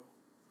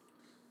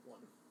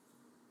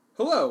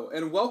Hello,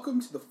 and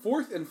welcome to the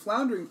Fourth and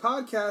Floundering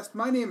Podcast.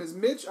 My name is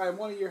Mitch. I am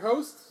one of your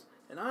hosts.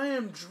 And I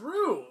am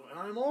Drew, and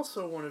I'm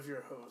also one of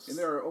your hosts. And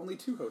there are only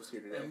two hosts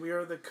here today. And we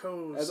are the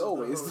co-hosts. As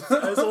always.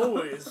 As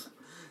always.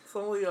 It's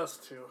only us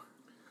two.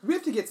 We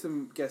have to get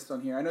some guests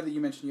on here. I know that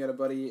you mentioned you had a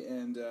buddy,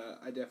 and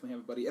I definitely have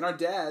a buddy. And our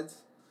dads.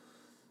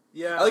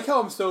 Yeah. I like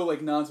how I'm so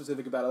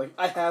non-specific about it. Like,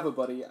 I have a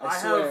buddy, I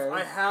swear.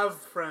 I have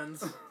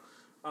friends.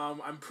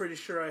 I'm pretty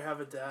sure I have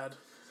a dad.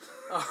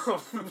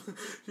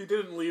 He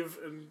didn't leave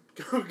and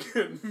go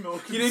get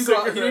milk He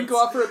didn't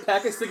go out for a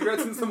pack of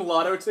cigarettes and some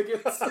lotto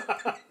tickets?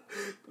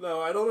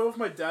 No, I don't know if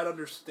my dad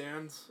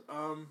understands.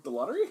 The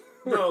lottery?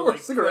 No, or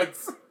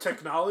cigarettes. Like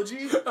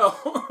technology.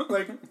 Oh.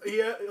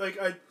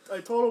 I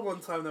told him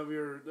one time that we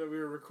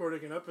were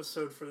recording an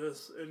episode for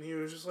this, and he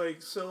was just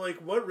like, "So, like,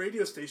 what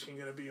radio station are you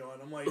gonna be on?"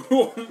 I'm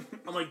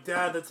like,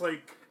 Dad, that's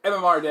like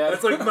MMR, Dad.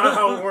 That's like not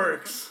how it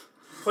works.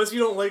 Plus, you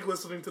don't like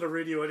listening to the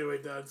radio anyway,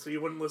 Dad, so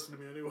you wouldn't listen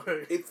to me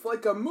anyway. It's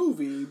like a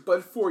movie,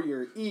 but for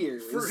your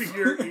ears. For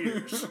your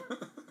ears.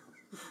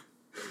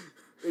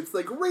 It's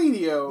like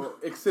radio,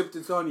 except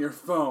it's on your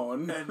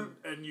phone.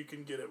 And you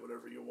can get it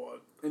whatever you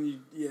want.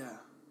 Yeah.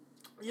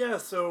 Yeah,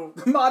 so...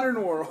 The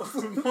modern world.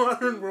 The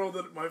modern world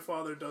that my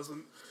father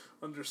doesn't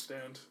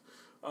understand.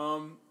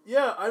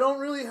 Yeah, I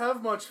don't really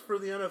have much for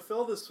the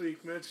NFL this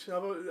week, Mitch. How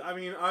about,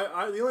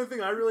 the only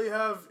thing I really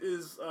have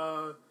is...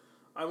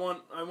 I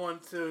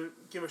want to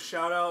give a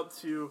shout out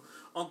to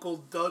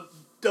Uncle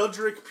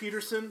Dudrick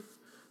Peterson.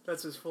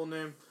 That's his full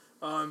name.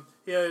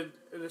 He had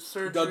a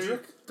surgery.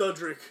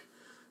 Dudrick.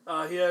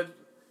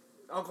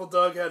 Uncle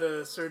Doug had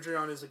a surgery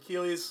on his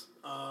Achilles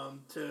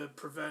to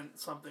prevent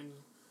something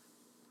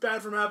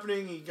bad from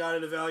happening. He got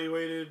it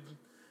evaluated,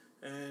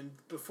 and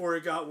before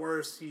it got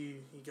worse,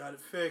 he got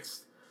it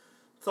fixed.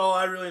 That's all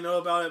I really know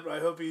about it, but I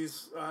hope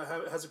he's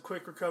has a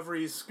quick recovery.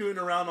 He's scooting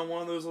around on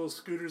one of those little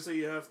scooters that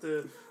you have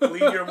to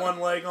lean your one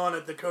leg on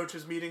at the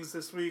coaches' meetings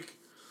this week.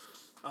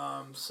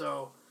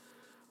 So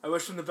I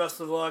wish him the best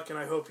of luck, and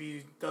I hope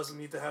he doesn't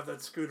need to have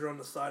that scooter on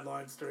the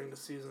sidelines during the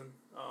season.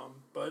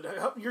 But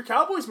your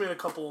Cowboys made a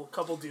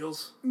couple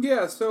deals.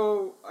 Yeah,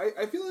 so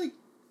I feel like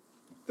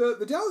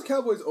the Dallas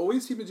Cowboys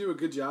always seem to do a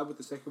good job with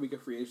the second week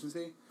of free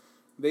agency.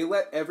 They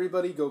let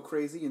everybody go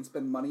crazy and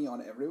spend money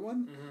on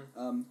everyone.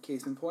 Mm-hmm.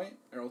 Case in point,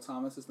 Earl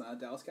Thomas is not a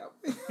Dallas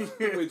Cowboy,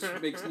 which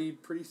makes me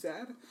pretty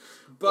sad.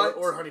 But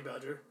or Honey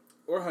Badger.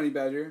 Or Honey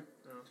Badger.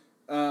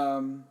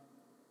 Yeah.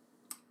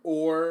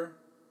 Or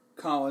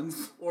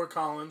Collins. Or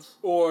Collins.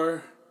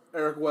 Or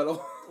Eric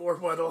Weddle. Or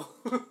Weddle.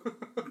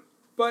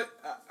 But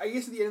I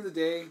guess at the end of the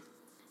day,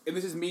 and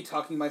this is me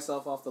talking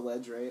myself off the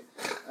ledge, right?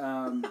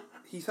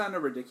 He signed a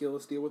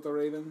ridiculous deal with the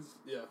Ravens.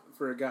 Yeah.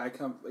 For a guy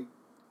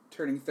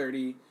turning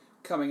 30,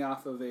 coming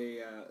off of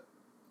a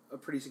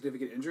pretty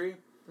significant injury.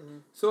 Mm-hmm.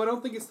 So I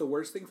don't think it's the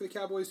worst thing for the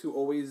Cowboys, who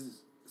always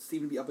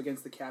seem to be up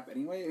against the cap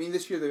anyway. I mean,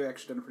 this year they've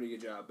actually done a pretty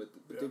good job, but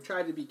they've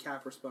tried to be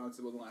cap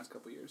responsible in the last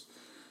couple of years.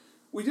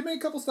 We did make a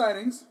couple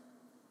signings,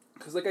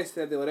 because like I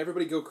said, they let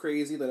everybody go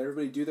crazy, let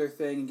everybody do their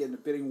thing, and get into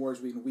bidding wars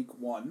in week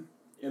 1.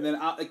 Yeah. And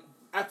then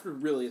after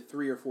really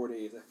 3 or 4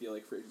 days, I feel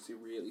like free agency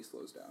really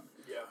slows down.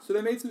 Yeah. So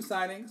they made some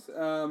signings.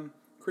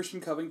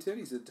 Christian Covington,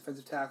 he's a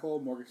defensive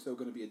tackle, more so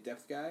going to be a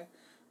depth guy,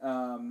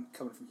 coming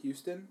from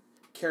Houston.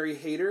 Kerry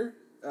Hayter,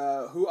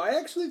 who I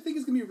actually think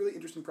is going to be a really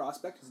interesting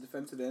prospect as a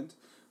defensive end,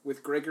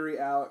 with Gregory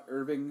out,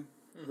 Irving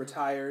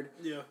retired,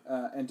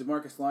 and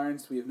DeMarcus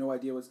Lawrence. We have no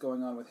idea what's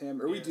going on with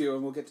him, or we do,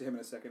 and we'll get to him in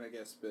a second, I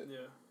guess. But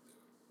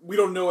we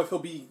don't know if he'll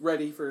be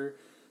ready for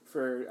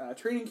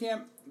training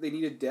camp. They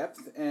needed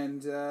depth,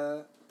 and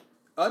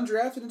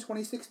undrafted in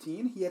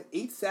 2016, he had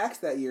 8 sacks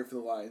that year for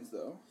the Lions,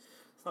 though.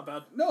 It's not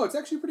bad. No, it's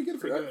actually pretty good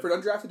for an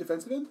undrafted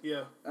defensive end.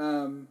 Yeah.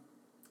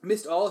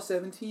 Missed all of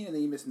 17, and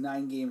then he missed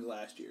 9 games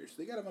last year. So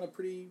they got him on a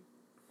pretty...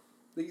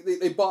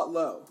 They bought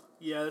low.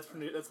 Yeah,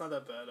 that's not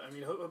that bad. I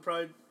mean, he'll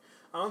probably...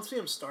 I don't see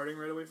him starting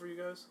right away for you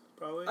guys,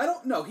 probably. I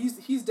don't know.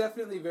 He's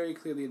definitely very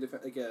clearly a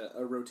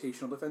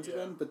rotational defensive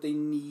end, but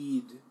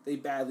they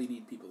badly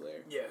need people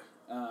there. Yeah.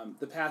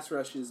 The pass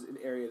rush is an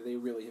area they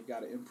really have got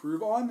to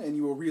improve on, and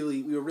we were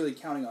really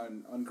counting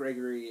on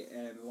Gregory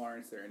and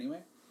Lawrence there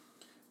anyway.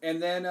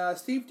 And then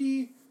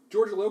safety,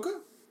 George Aloka.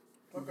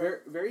 Okay. Very,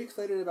 very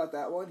excited about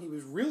that one. He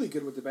was really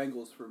good with the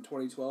Bengals from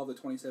 2012 to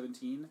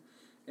 2017.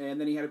 And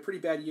then he had a pretty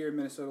bad year in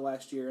Minnesota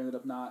last year, ended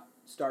up not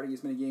starting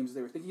as many games as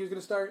they were thinking he was going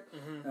to start.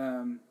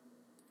 Mm-hmm.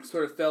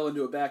 Sort of fell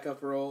into a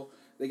backup role.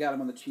 They got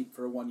him on the cheap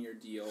for a 1-year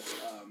deal.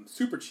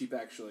 Super cheap,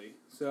 actually.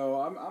 So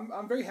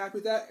I'm very happy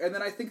with that. And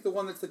then I think the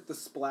one that's like the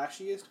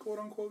splashiest,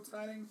 quote-unquote,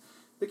 signing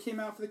that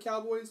came out for the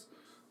Cowboys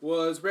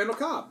was Randall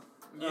Cobb.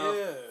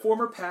 Yeah.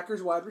 Former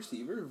Packers wide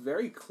receiver.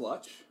 Very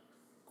clutch.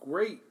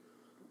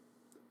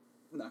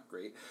 Not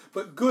great,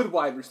 but good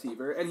wide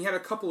receiver. And he had a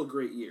couple of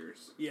great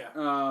years.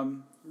 Yeah.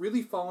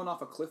 Really fallen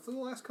off a cliff for the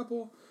last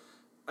couple.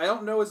 I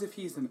don't know as if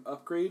he's an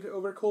upgrade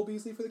over Cole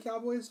Beasley for the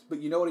Cowboys, but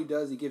you know what he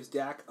does? He gives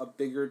Dak a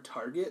bigger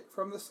target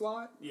from the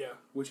slot. Yeah.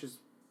 Which is,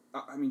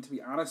 I mean, to be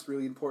honest,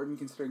 really important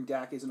considering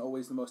Dak isn't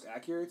always the most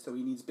accurate, so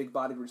he needs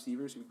big-bodied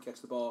receivers who can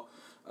catch the ball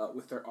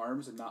with their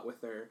arms and not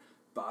with their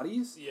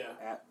bodies. Yeah.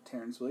 At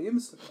Terrence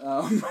Williams.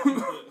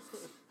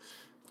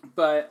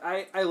 But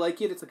I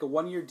like it. It's like a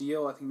 1-year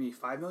deal. I think maybe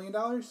 $5 million.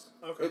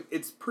 Okay.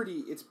 It's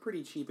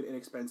pretty cheap and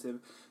inexpensive.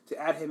 To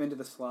add him into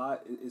the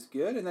slot is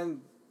good, and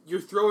then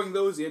you're throwing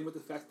those in with the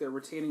fact they're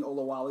retaining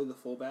Olawale, the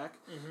fullback.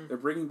 Mm-hmm. They're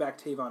bringing back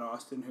Tavon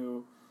Austin,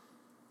 who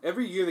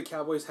every year the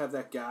Cowboys have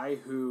that guy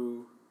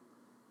who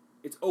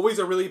it's always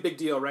a really big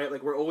deal, right?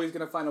 Like we're always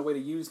going to find a way to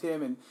use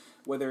him, and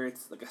whether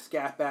it's like a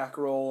scat back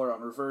roll or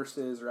on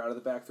reverses or out of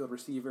the backfield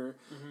receiver.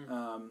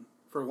 Mm-hmm.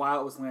 For a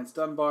while it was Lance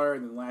Dunbar,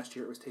 and then last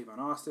year it was Tavon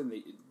Austin.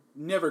 It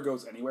never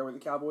goes anywhere with the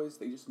Cowboys.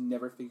 They just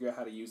never figure out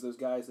how to use those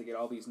guys. They get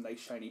all these nice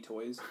shiny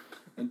toys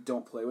and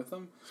don't play with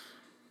them.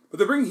 But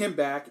they're bringing him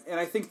back, and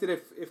I think that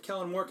if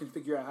Kellen Moore can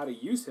figure out how to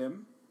use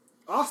him,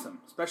 awesome,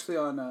 especially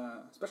on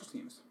special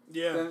teams.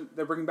 Yeah. Then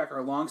they're bringing back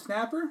our long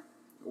snapper.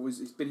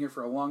 He's been here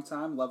for a long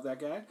time. Love that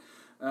guy.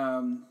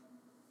 And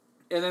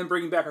then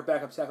bringing back our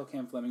backup tackle,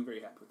 Cam Fleming. Very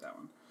happy with that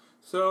one.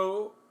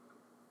 So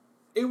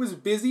it was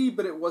busy,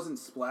 but it wasn't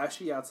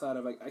splashy outside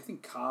of, I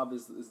think Cobb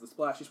is the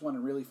splashiest one,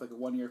 and really for like a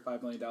 1 year,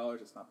 $5 million,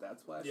 it's not that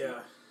splashy. Yeah.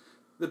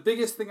 The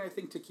biggest thing I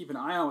think to keep an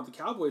eye on with the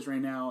Cowboys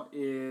right now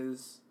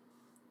is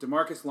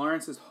DeMarcus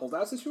Lawrence's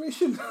holdout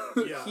situation.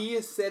 Yeah. He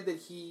has said that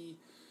he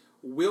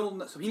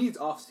will... So he needs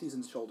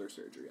off-season shoulder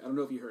surgery. I don't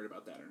know if you heard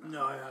about that or not.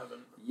 No, I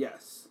haven't.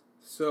 Yes.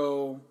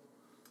 So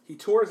he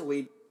tore his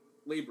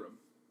labrum.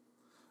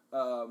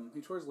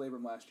 He tore his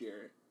labrum last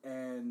year,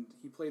 and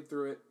he played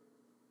through it,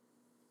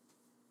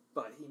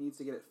 but he needs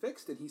to get it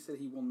fixed, and he said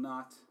he will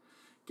not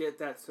get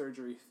that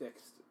surgery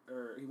fixed,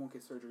 or he won't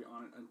get surgery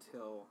on it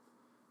until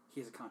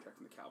he has a contract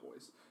from the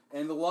Cowboys.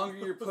 And the longer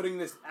you're putting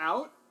this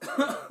out,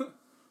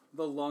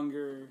 the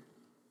longer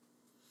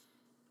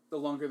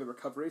the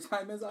recovery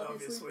time is,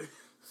 obviously.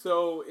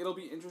 So it'll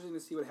be interesting to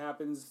see what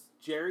happens.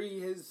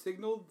 Jerry has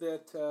signaled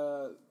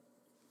that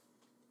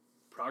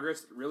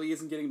progress really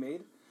isn't getting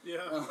made.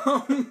 Yeah.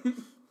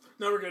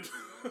 No, we're good.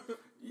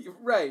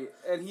 Right,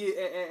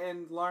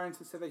 and Lawrence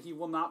has said that he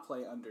will not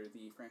play under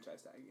the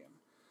franchise tag again.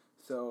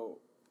 So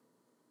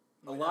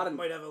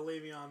might have a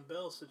Le'Veon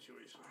Bell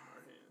situation in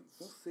our hands.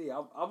 We'll see.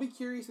 I'll be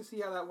curious to see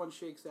how that one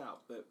shakes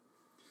out. But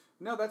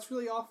no, that's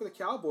really all for the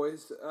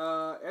Cowboys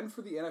and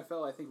for the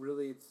NFL. I think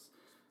really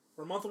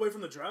we're a month away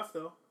from the draft,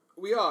 though.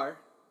 We are.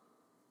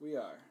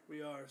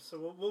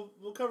 So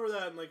we'll cover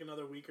that in like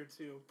another week or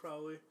two,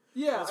 probably.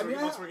 Yeah,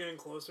 once we're getting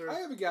closer. I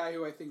have a guy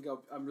who I think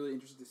I'm really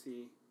interested to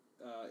see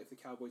if the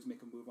Cowboys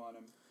make a move on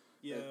him.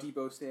 Yeah.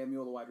 Deebo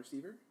Samuel, the wide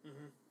receiver.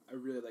 Mm-hmm. I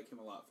really like him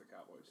a lot for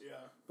Cowboys.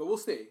 Yeah. But we'll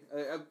see.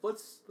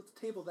 Let's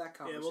table that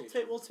conversation.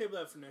 Yeah, we'll table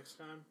that for next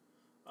time.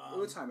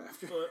 Or the time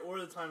after. Or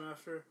the time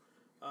after,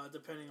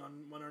 depending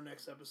on when our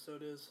next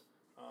episode is.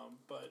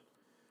 But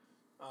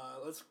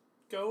let's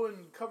go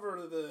and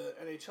cover the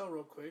NHL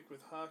real quick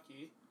with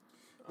hockey.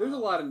 There's a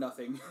lot of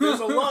nothing. There's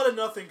a lot of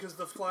nothing because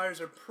the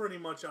Flyers are pretty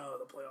much out of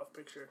the playoff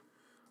picture.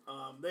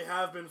 They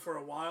have been for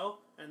a while,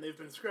 and they've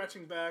been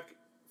scratching back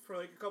for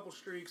like a couple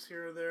streaks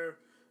here or there.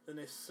 Then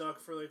they suck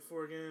for like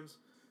 4 games.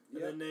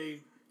 And then they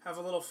have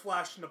a little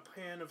flash in the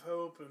pan of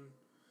hope, and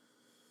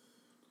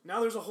now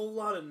there's a whole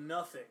lot of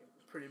nothing,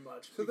 pretty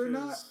much. So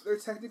they're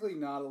technically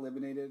not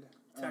eliminated.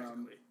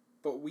 Technically.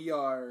 But we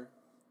are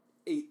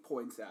 8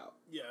 points out.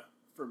 Yeah.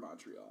 For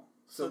Montreal.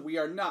 So we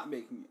are not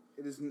making it.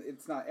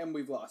 It's not, and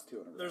we've lost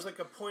 2 in a row. There's like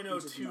a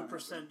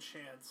 0.02%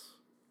 chance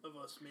of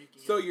us making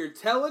it. So you're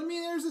telling me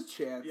there's a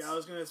chance? Yeah, I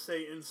was going to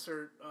say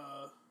insert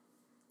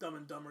Dumb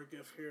and Dumber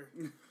gif here.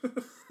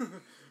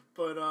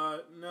 But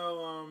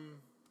no,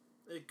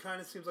 it kind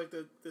of seems like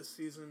this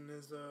season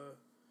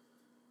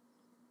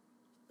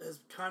has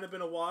kind of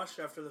been a wash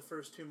after the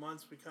first 2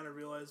 months. We kind of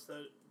realized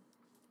that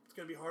it's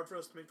going to be hard for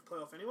us to make the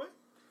playoff anyway.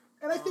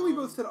 And I think we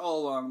both said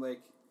all along,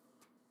 like,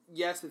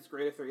 yes, it's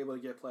great if they're able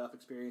to get playoff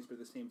experience, but at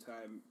the same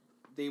time,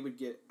 they would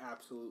get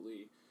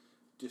absolutely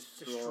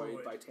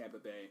destroyed by Tampa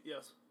Bay.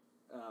 Yes.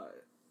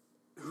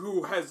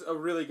 Who has a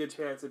really good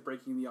chance at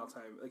breaking the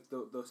all-time, like,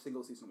 the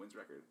single-season wins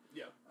record.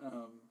 Yeah.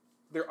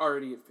 They're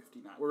already at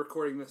 59. We're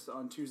recording this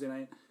on Tuesday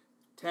night.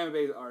 Tampa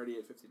Bay is already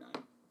at 59.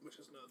 Which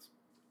is nuts.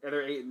 Yeah,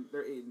 they're 8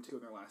 and 2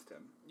 in their last 10.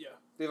 Yeah.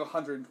 They have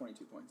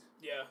 122 points.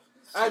 Yeah.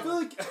 So. I feel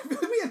like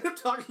we end up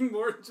talking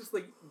more just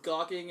like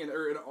gawking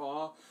or in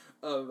awe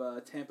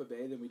of Tampa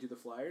Bay than we do the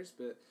Flyers,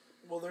 but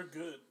well, they're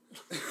good.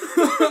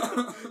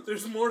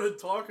 There's more to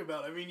talk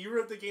about. I mean, you were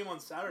at the game on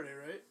Saturday,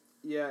 right?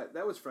 Yeah,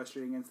 that was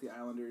frustrating against the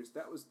Islanders.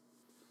 That was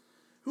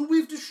who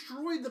we've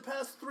destroyed the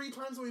past 3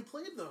 times that we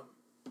played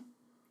them.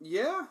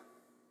 Yeah.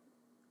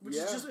 Which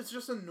is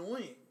just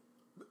annoying.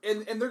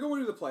 And they're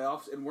going to the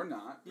playoffs, and we're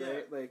not, yeah.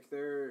 right? Like,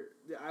 the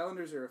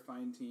Islanders are a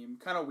fine team.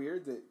 Kind of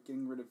weird that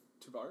getting rid of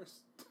Tavares.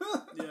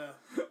 Yeah.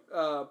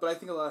 But I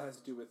think a lot has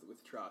to do with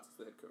Trotz,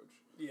 the head coach.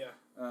 Yeah.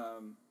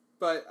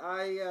 But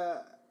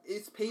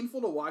it's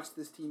painful to watch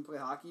this team play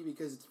hockey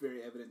because it's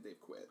very evident they've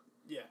quit.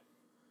 Yeah.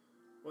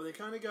 Well, they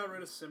kind of got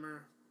rid of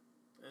Simmer,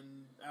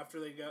 and after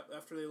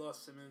they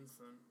lost Simmons,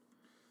 then.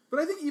 But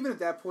I think even at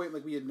that point,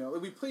 like we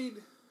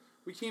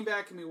came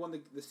back and we won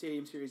the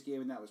Stadium Series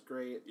game, and that was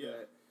great. Yeah.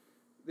 But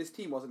this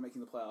team wasn't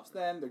making the playoffs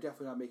then. They're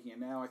definitely not making it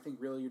now. I think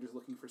really you're just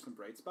looking for some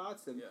bright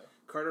spots, and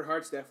Carter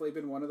Hart's definitely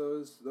been one of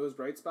those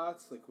bright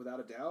spots, like without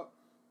a doubt.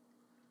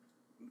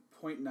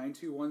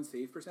 .921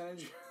 save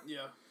percentage.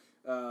 Yeah.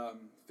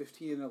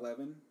 15 and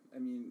 11. I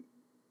mean,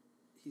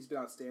 he's been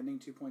outstanding.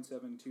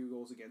 2.72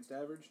 goals against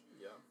average.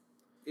 Yeah.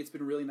 It's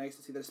been really nice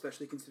to see that,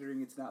 especially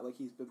considering it's not like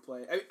he's been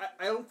playing.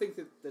 I don't think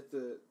that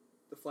the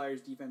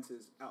Flyers' defense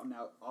is out and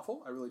out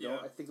awful. I really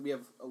don't. I think that we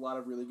have a lot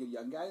of really good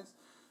young guys,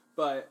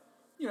 but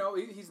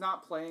he's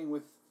not playing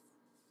with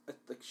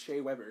like Shea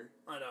Weber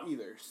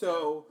either.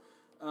 So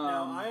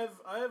now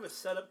I have a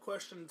setup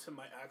question to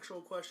my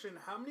actual question.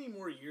 How many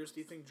more years do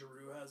you think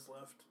Giroux has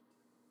left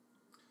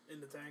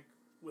in the tank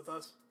with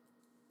us?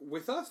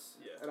 With us?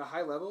 Yeah. At a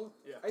high level?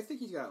 Yeah. I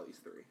think he's got at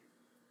least 3.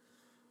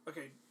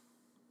 Okay.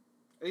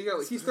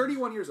 He's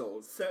 31 years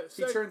old.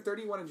 He turned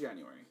 31 in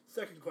January.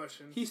 Second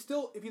question. He's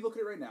still, if you look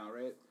at it right now,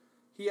 right?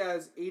 He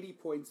has 80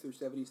 points through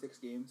 76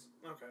 games.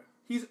 Okay.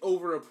 He's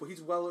over he's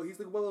well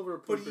over a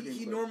point per game. But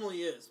he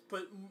normally is.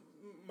 But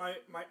my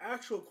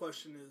actual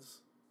question is,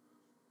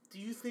 do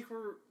you think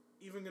we're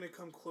even going to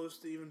come close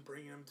to even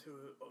bringing him to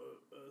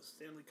a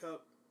Stanley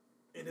Cup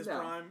in his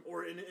prime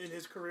or in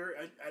his career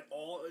at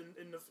all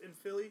in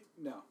Philly?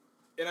 No.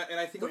 And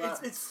I think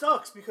it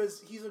sucks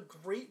because he's a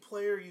great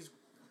player. He's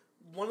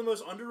one of the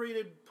most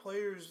underrated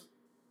players.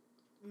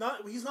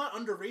 He's not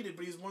underrated,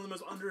 but he's one of the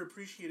most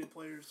underappreciated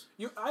players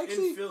in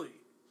Philly.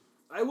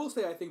 I will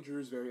say I think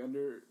Drew's very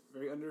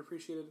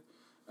underappreciated.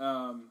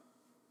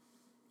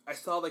 I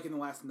saw like in the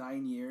last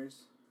 9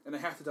 years, and I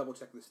have to double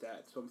check the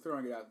stats, so I'm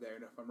throwing it out there,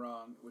 and if I'm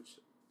wrong, which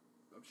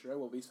I'm sure I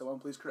will be, someone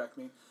please correct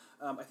me.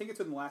 I think it's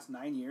in the last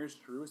 9 years,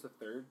 Drew is the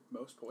 3rd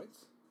most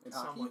points in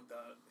hockey. Something like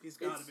that. He's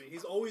got to be.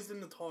 He's always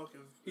in the talk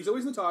of... He's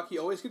always in the talk. He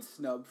always gets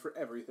snubbed for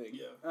everything.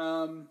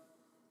 Yeah.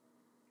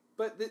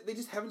 But they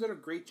just haven't done a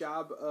great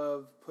job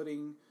of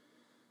putting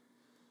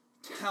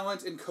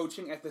talent and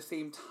coaching at the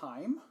same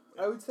time,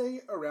 I would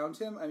say, around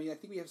him. I mean, I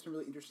think we have some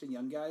really interesting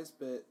young guys,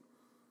 but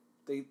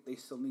they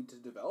still need to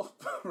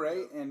develop,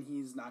 right? Yeah. And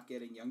he's not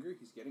getting younger.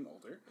 He's getting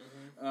older.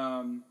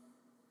 Mm-hmm.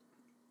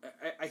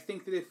 I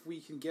think that if we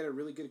can get a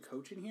really good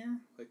coach in here,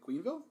 like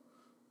Quenneville,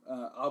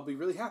 I'll be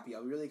really happy.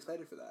 I'll be really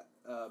excited for that.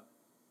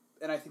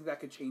 And I think that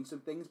could change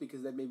some things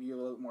because then maybe you're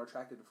a little bit more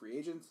attracted to free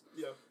agents.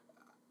 Yeah.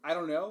 I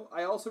don't know.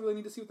 I also really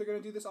need to see what they're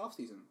going to do this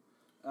offseason.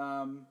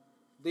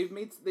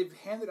 They've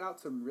handed out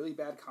some really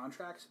bad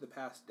contracts the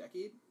past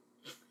decade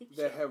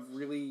that have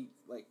really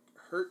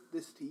hurt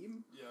this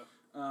team. Yeah.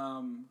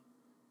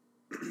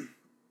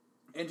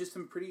 And just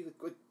some pretty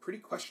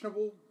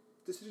questionable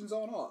decisions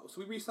all in all.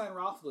 So we re-signed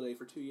Raffle today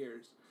for 2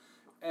 years,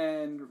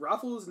 and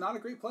Raffle is not a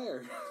great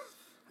player.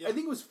 Yeah. I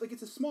think it was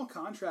it's a small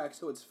contract,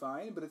 so it's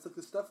fine. But it's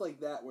the stuff like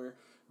that where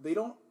they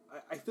don't.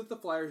 I think the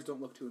Flyers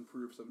don't look to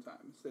improve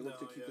sometimes. They look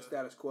to keep the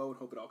status quo and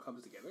hope it all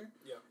comes together.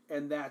 Yeah.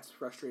 And that's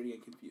frustrating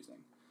and confusing.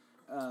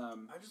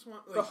 I just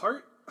want... the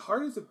Hart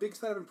is a big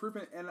side of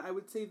improvement, and I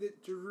would say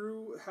that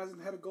Giroux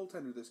hasn't had a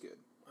goaltender this good.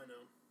 I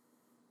know.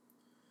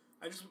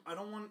 I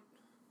don't want...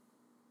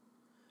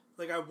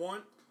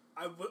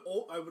 I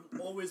would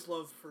always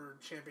love for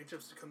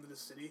championships to come to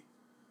this city.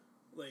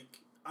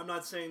 I'm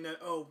not saying that,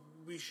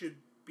 we should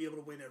be able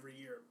to win every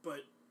year,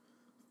 but...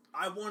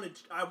 I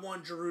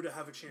want Giroux to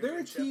have a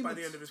championship by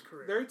the end of his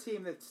career. They're a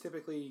team that's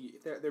typically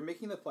they're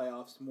making the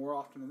playoffs more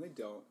often than they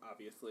don't.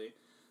 Obviously,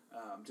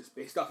 just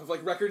based off of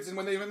records and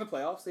when they win the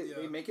playoffs,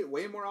 they make it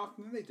way more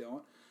often than they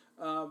don't.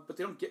 But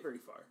they don't get very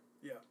far.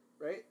 Yeah.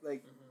 Right.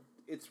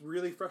 It's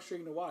really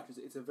frustrating to watch.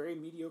 It's a very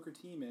mediocre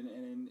team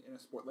in a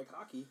sport like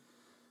hockey.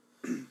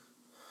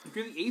 If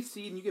you're the 8th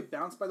seed and you get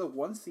bounced by the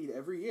 1 seed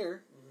every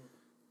year.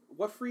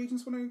 What free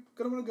agents going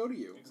to want to go to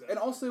you? Exactly. And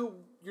also,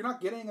 you're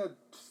not getting a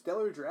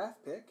stellar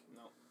draft pick.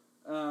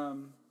 No.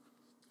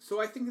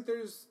 So I think that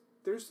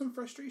there's some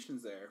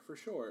frustrations there, for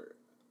sure.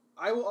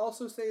 I will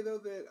also say, though,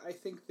 that I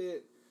think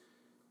that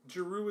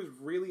Giroux is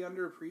really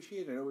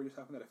underappreciated. I know we were just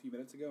talking about that a few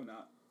minutes ago,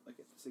 not at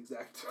this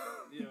exact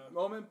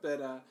moment.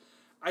 But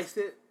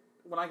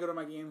when I go to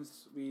my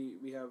games,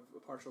 we have a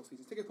partial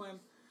season ticket plan.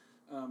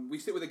 We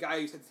sit with a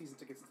guy who's had season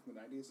tickets since the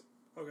 90s.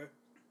 Okay.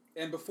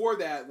 And before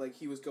that,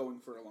 he was going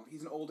for a long...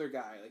 He's an older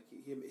guy.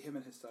 Him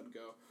and his son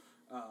go.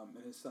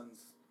 And his son's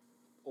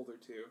older,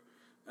 too.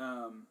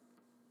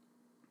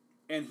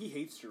 And he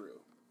hates Giroux.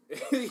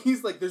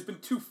 He's there's been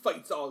 2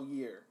 fights all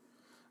year.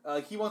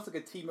 He wants, a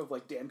team of,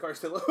 Dan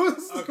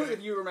Carcillos. Okay.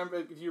 if you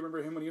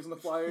remember him when he was on the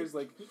Flyers,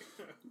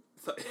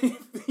 so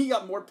he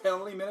got more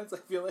penalty minutes, I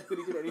feel than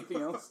he did anything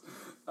else.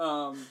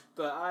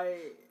 But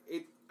I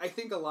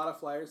think a lot of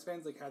Flyers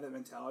fans, have that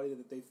mentality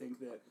that they think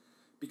that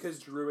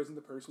because Giroux isn't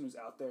the person who's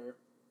out there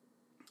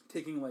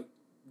taking,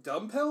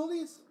 dumb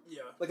penalties.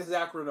 Yeah. Like a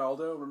Zach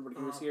Ronaldo, remember when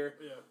he was here?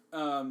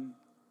 Yeah.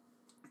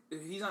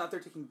 If he's not out there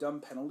taking dumb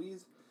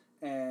penalties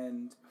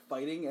and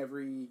fighting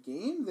every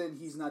game, then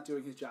he's not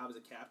doing his job as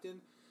a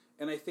captain.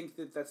 And I think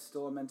that that's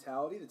still a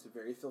mentality that's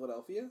very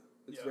Philadelphia.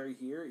 It's very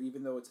here,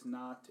 even though it's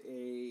not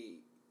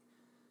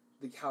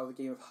how the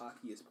game of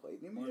hockey is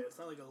played anymore. Yeah, it's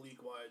not a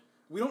league-wide.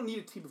 We don't need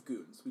a team of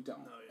goons. We don't.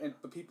 No, yeah.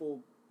 But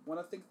people want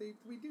to think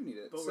we do need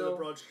it. But we're the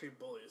Broad Street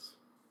Bullies.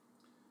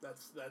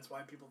 That's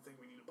why people think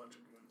we need a bunch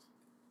of goons.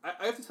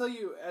 I have to tell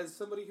you, as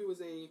somebody who is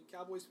a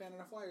Cowboys fan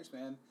and a Flyers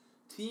fan,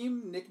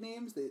 team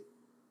nicknames that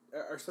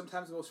are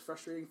sometimes the most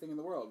frustrating thing in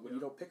the world when you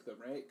don't pick them,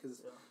 right?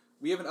 Because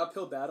we have an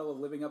uphill battle of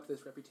living up to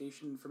this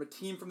reputation from a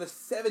team from the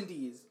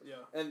 70s. Yeah.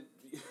 And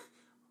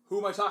who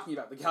am I talking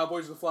about? The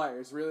Cowboys or the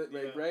Flyers? Really?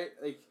 Like, right?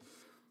 Like,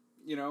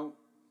 you know,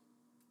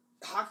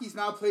 hockey's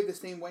now played the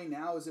same way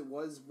now as it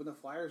was when the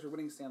Flyers were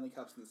winning Stanley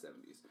Cups in the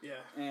 70s.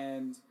 Yeah.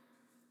 And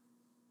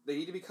they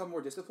need to become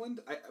more disciplined.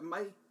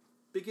 My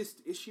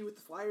biggest issue with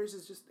the Flyers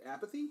is just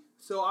apathy.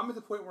 So I'm at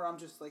the point where I'm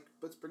just like,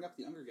 let's bring up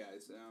the younger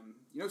guys.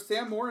 You know,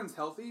 Sam Morin's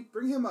healthy.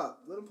 Bring him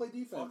up. Let him play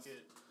defense. Fuck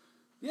it.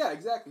 Yeah,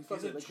 exactly. He's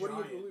Fuck it. Like, giant, what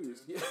are you going to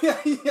lose? dude.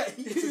 Yeah,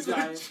 he's a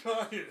giant.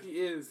 giant. He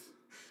is.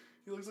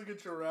 He looks like a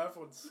giraffe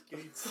on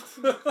skates.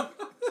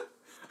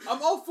 I'm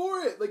all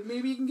for it. Like,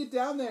 maybe you can get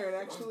down there and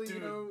actually, you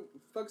know,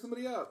 fuck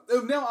somebody up.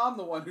 Oh, now I'm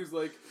the one who's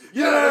like,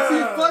 let's see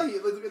it fight.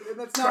 And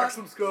that's Crack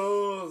some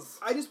skulls.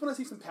 I just want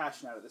to see some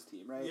passion out of this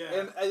team, right? Yeah.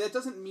 And that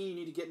doesn't mean you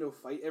need to get into a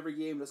fight every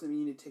game. It doesn't mean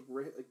you need to take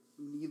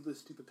needless,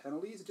 stupid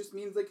penalties. It just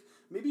means, like,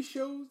 maybe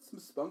show some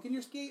spunk in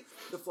your skate.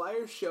 The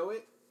Flyers show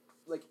it,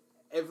 like,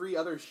 every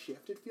other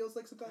shift, it feels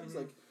like sometimes.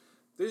 Like,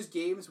 there's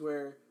games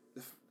where,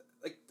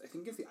 I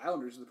think against the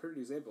Islanders is a perfect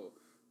example.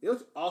 They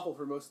looked awful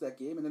for most of that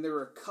game, and then there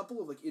were a couple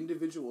of, like,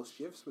 individual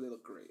shifts where they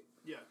looked great.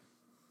 Yeah.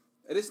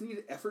 I just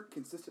needed effort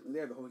consistently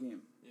there the whole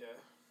game. Yeah.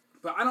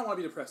 But I don't want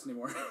to be depressed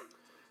anymore.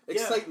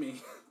 Excite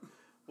me.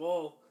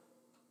 Well,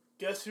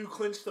 guess who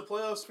clinched the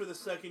playoffs for the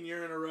second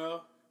year in a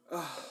row?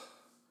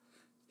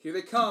 Here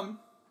they come.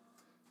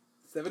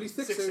 76ers.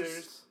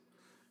 Sixers.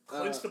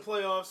 Clinched the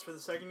playoffs for the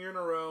second year in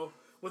a row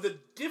with a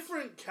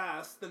different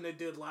cast than they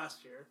did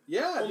last year.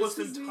 Yeah. Almost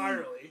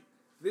entirely.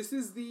 This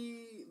is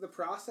the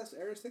process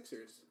era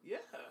Sixers. Yeah.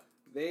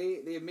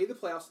 They have made the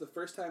playoffs for the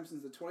first time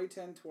since the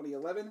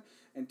 2010-2011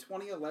 and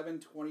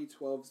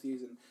 2011-2012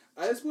 season.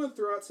 I just want to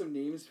throw out some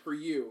names for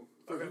you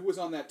for who was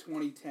on that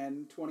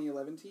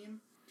 2010-2011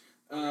 team.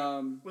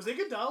 Was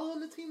Iguodala on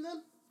the team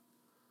then?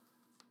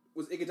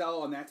 Was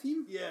Iguodala on that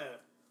team? Yeah.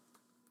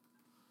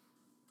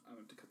 I'm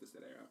going to cut this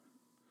dead air out.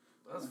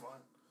 That's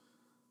fine.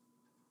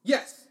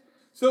 Yes.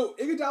 So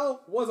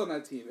Iguodala was on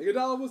that team.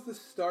 Iguodala was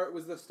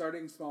the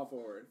starting small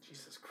forward.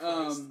 Jesus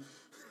Christ.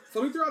 So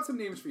let me throw out some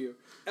names for you.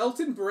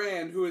 Elton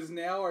Brand, who is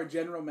now our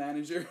general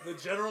manager. The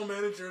general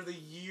manager of the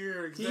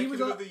year, executive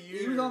of the year.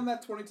 He was on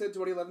that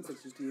 2010-2011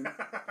 Sixers team.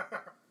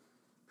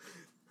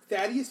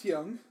 Thaddeus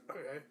Young.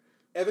 Okay.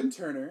 Evan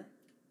Turner.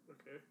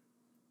 Okay.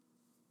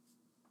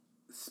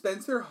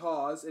 Spencer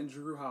Hawes and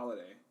Drew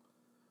Holiday.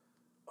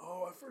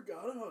 Oh, I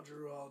forgot about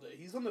Drew Holiday.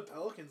 He's on the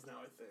Pelicans now,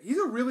 I think. He's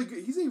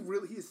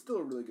still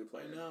a really good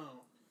player. I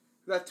know.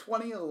 That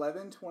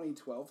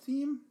 2011-2012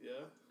 team.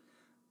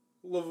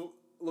 Yeah.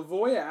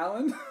 Lavoy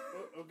Allen.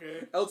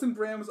 Okay. Elton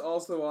Brand was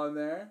also on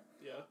there.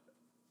 Yeah.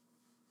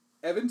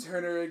 Evan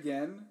Turner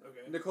again.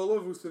 Okay. Nikola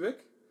Vucevic,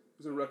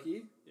 who's a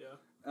rookie.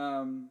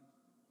 Yeah.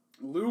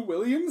 Lou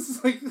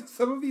Williams. Like,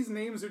 some of these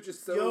names are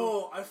just so...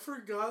 Yo, I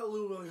forgot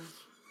Lou Williams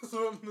was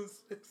on the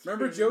Sixers.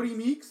 Remember Jody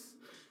Meeks?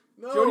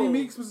 No. Jody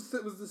Meeks was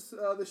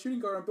the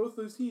shooting guard on both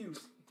those teams.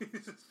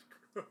 Jesus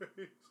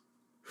Christ.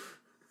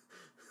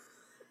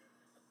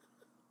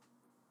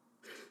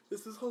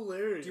 This is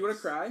hilarious. Do you want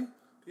to cry?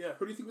 Yeah.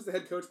 Who do you think was the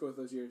head coach both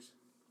those years?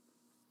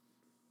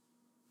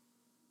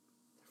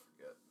 I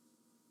forget.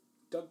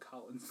 Doug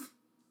Collins.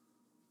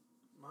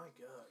 My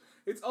God.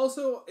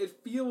 It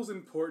feels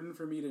important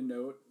for me to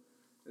note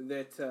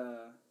that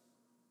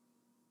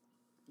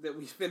that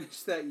we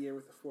finished that year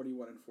with a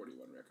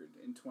 41-41 record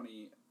in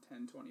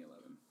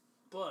 2010-2011.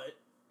 But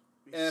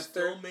we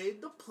still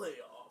made the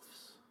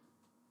playoffs.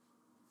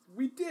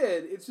 We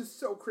did. It's just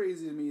so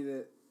crazy to me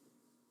that,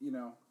 you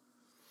know...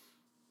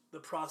 The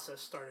process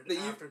started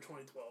after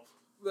 2012.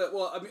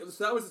 Well, I mean,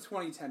 so that was the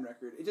 2010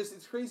 record.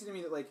 It's crazy to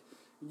me that, like,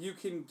 you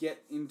can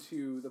get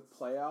into the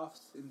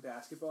playoffs in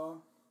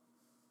basketball.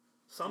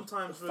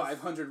 Sometimes with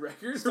 500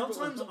 records.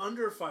 Sometimes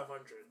under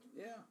 500.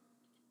 Yeah.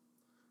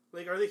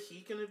 Like, are the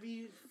Heat going to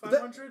be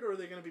 500 or are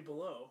they going to be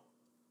below?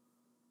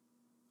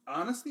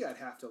 Honestly, I'd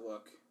have to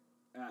look.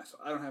 So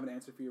I don't have an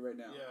answer for you right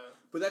now. Yeah.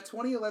 But that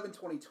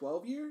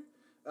 2011-2012 year,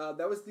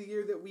 that was the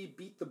year that we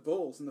beat the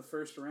Bulls in the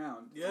first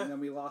round. Yeah. And then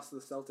we lost to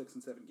the Celtics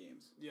in 7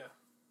 games. Yeah.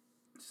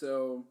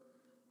 So,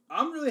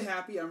 I'm really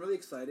happy. I'm really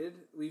excited.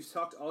 We've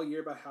talked all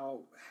year about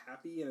how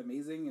happy and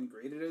amazing and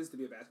great it is to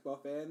be a basketball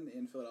fan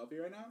in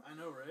Philadelphia right now. I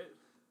know, right?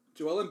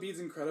 Joel Embiid's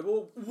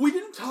incredible. We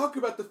didn't talk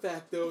about the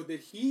fact, though, that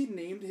he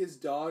named his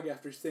dog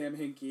after Sam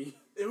Hinkie.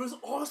 It was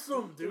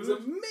awesome, dude. It was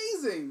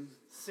amazing.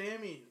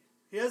 Sammy.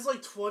 He has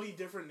like 20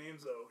 different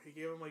names, though. He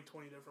gave him like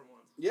 20 different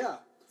ones. Yeah.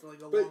 It's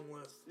like a long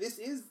list. This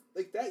is,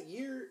 like, that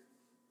year,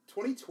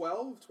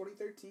 2012,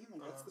 2013,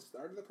 like, that's the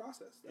start of the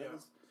process.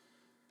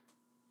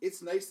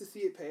 It's nice to see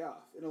it pay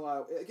off in a lot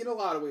of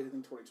ways. I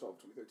think 2012,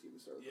 2013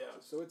 was the start of the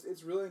process. So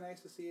it's really nice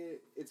to see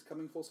it's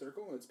coming full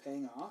circle and it's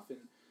paying off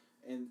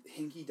and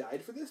Hinkie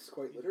died for this,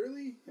 quite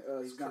literally.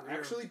 He's not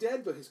actually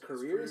dead, but his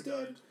career is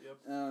dead. Yep.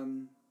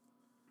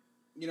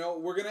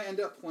 we're going to end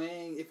up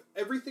playing, if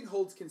everything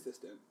holds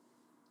consistent,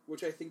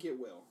 which I think it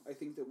will. I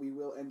think that we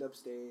will end up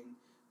staying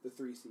the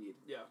 3 seed.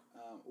 Yeah.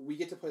 We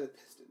get to play the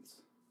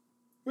Pistons,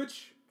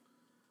 which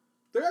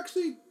they're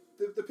actually,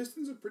 the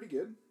Pistons are pretty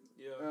good.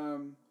 Yeah.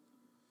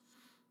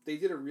 They've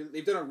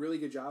done a really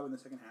good job in the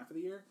second half of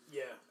the year.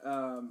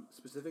 Yeah.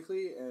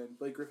 Specifically, and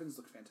Blake Griffin's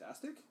looked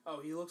fantastic.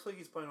 Oh, he looks like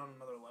he's playing on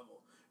another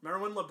level.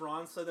 Remember when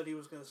LeBron said that he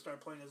was going to start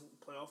playing as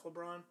playoff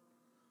LeBron?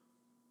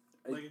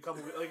 Like a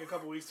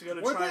couple weeks ago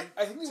to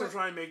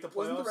try and make the playoffs.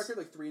 Wasn't the record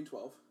like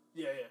 3-12?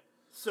 Yeah.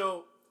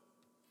 So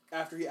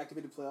after he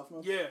activated playoff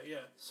mode. Yeah.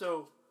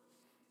 So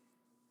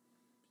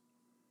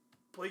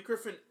Blake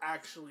Griffin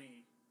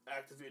actually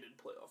activated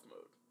playoff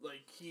mode.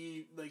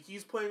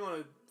 He's playing on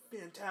a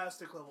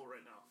fantastic level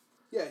right now.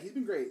 Yeah, he's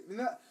been great. I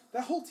mean,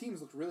 that whole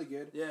team's looked really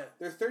good. Yeah.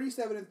 They're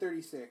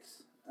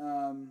 37-36.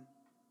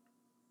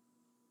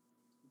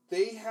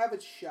 They have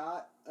a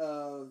shot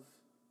of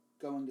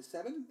going to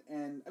 7,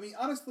 and I mean,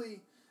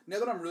 honestly, now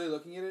that I'm really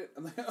looking at it,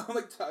 I feel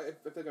like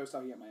I was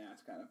talking at my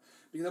ass, kind of,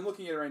 because I'm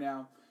looking at it right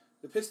now.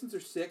 The Pistons are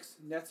 6,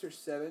 Nets are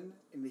 7,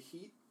 and the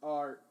Heat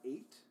are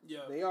 8. Yeah.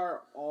 They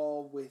are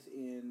all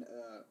within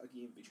a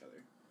game of each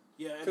other.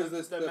 Yeah, and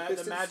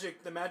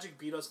the Magic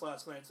beat us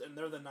last night, and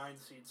they're the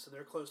 9th seed, so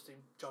they're close to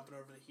jumping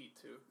over the Heat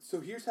too. So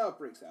here's how it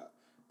breaks out.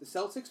 The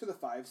Celtics are the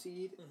 5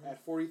 seed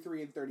at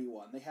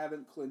 43-31. They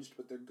haven't clinched,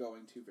 but they're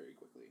going to very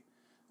quickly.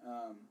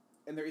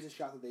 And there is a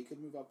shot that they could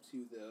move up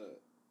to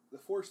the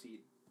 4 seed.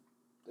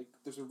 Like,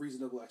 there's a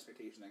reasonable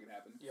expectation that could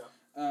happen. Yeah.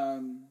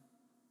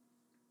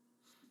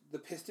 The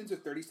Pistons are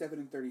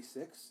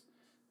 37-36.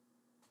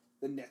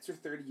 The Nets are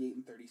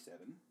 38-37.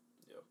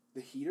 Yep.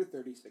 The Heat are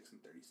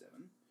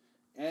 36-37.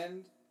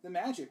 And the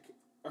Magic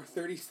are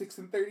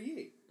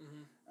 36-38.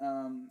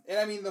 And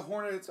I mean, the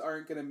Hornets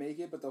aren't going to make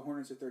it, but the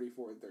Hornets are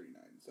 34-39.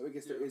 So I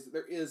guess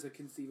there is a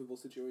conceivable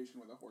situation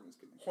where the Hornets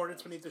can make it.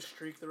 Hornets would need to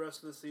streak the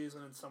rest of the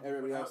season, and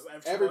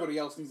everybody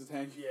else needs to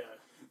tank.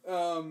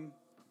 Yeah.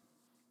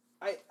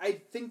 I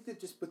think that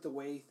just with the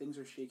way things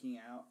are shaking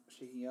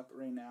up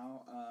right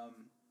now,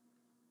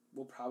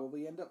 we'll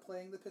probably end up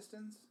playing the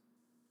Pistons.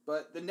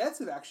 But the Nets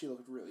have actually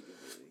looked really good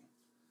lately.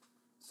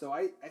 So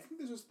I think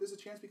there's a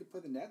chance we could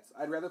play the Nets.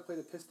 I'd rather play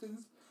the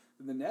Pistons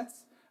than the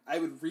Nets. I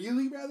would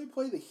really rather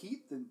play the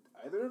Heat than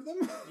either of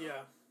them.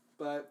 Yeah.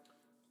 But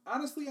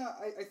honestly,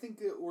 I think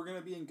that we're going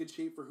to be in good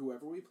shape for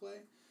whoever we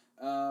play.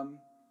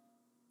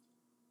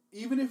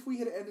 Even if we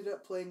had ended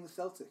up playing the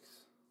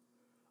Celtics.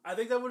 I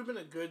think that would have been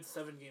a good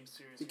 7-game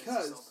series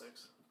because against the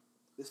Celtics.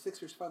 The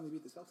Sixers finally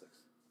beat the Celtics.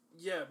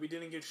 Yeah, we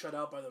didn't get shut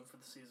out by them for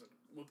the season.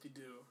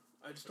 Whoop-de-doo.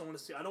 I just don't want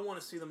to see... I don't want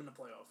to see them in the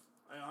playoff.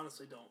 I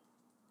honestly don't.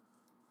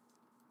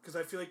 Because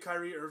I feel like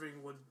Kyrie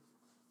Irving would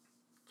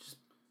just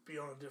be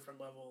on a different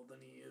level than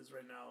he is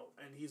right now.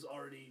 And he's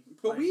already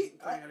playing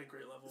at a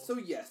great level. So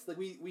yes, like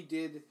we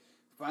did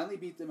finally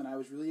beat them, and I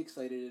was really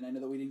excited, and I know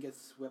that we didn't get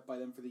swept by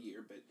them for the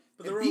year, but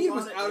Embiid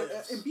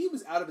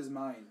was out of his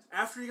mind.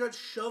 After he got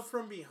shoved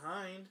from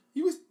behind.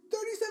 He was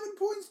 37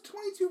 points,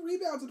 22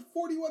 rebounds in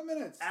 41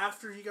 minutes.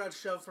 After he got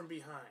shoved from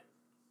behind.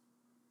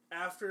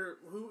 After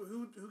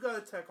who got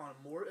a tech on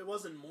him? It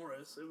wasn't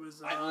Morris. It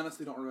was. I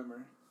honestly don't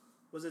remember.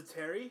 Was it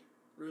Terry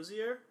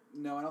Rozier?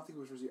 No, I don't think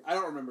it was Rozier. I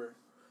don't remember.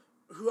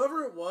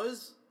 Whoever it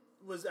was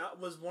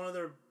one of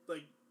their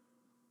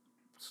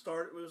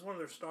It was one of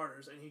their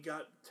starters, and he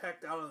got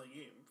teched out of the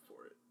game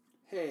for it.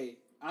 Hey,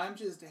 I'm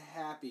just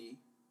happy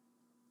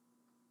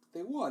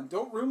they won.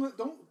 Don't ruin it.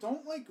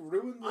 Don't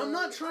ruin. I'm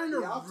not trying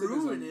to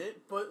ruin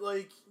it, but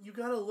you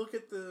got to look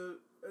at the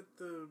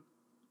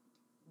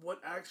what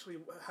actually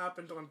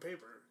happened on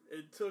paper.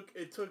 It took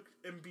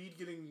Embiid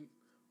getting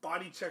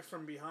body checked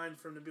from behind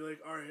for him to be like,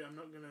 all right, I'm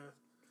not gonna.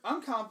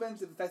 I'm confident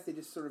that the fact they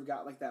just sort of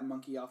got that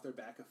monkey off their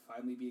back of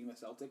finally beating the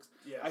Celtics.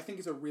 Yeah. I think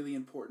is a really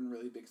important,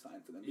 really big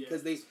sign for them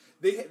because the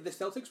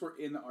Celtics were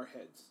in our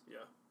heads.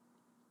 Yeah.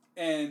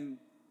 And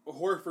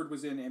Horford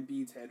was in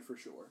Embiid's head for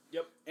sure.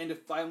 Yep. And to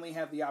finally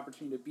have the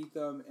opportunity to beat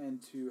them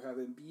and to have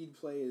Embiid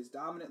play as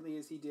dominantly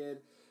as he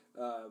did,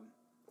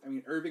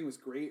 Irving was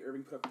great.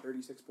 Irving put up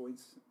 36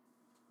 points.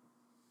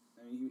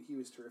 I mean, he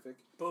was terrific.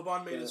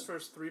 Boban made his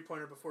first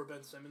 3-pointer before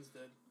Ben Simmons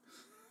did.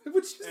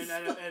 Which is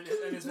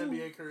and his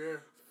NBA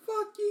career.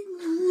 Fucking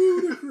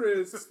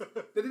ludicrous.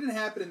 That didn't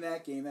happen in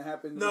that game. That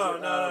happened. No.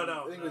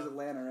 I think it was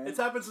Atlanta, right? It's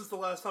happened since the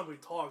last time we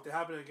talked. It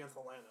happened against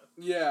Atlanta.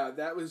 Yeah,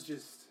 that was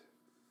just.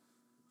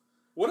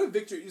 What a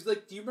victory. He's do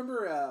you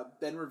remember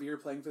Ben Revere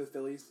playing for the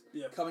Phillies?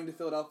 Yeah. Coming to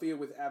Philadelphia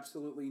with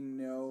absolutely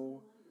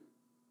no.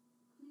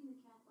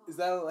 Is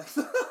that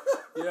Alexa?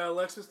 Yeah,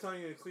 Alexa's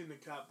telling you to clean the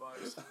cat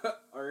box.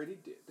 Already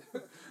did.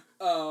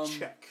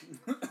 Check.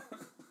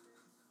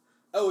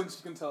 Oh, and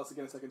she's going to tell us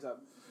again a second time.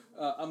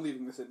 I'm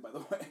leaving this in, by the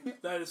way.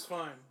 That is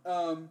fine.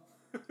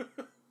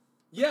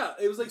 Yeah,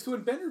 it was so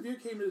when Ben Revere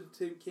came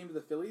to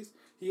the Phillies,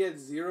 he had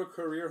 0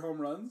 career home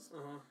runs.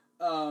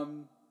 Uh-huh.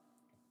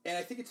 And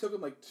I think it took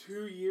him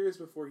 2 years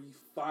before he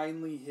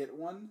finally hit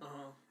one.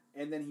 Uh-huh.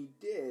 And then he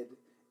did.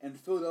 And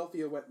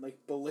Philadelphia went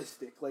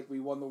ballistic, we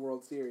won the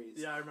World Series.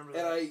 Yeah, I remember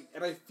that.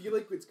 And I feel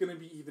like it's gonna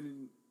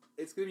be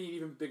it's gonna be an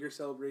even bigger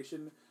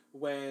celebration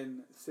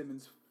when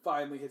Simmons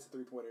finally hits a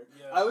 3-pointer.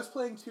 Yeah. I was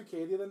playing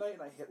 2K the other night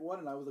and I hit one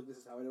and I was like, "This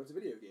is how I know it's a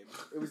video game."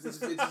 It's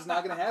just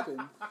not gonna happen.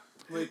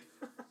 Like,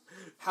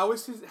 how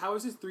is his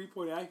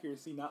 3-point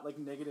accuracy not like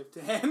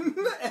 -10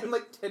 and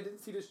like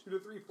tendency to shoot a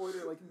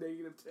 3-pointer like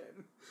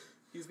 -10?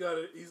 He's got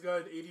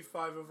an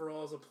 85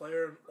 overall as a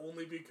player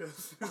only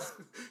because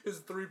his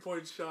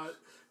 3-point shot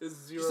is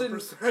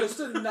 0%. Just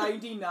a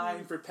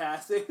 99 for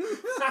passing.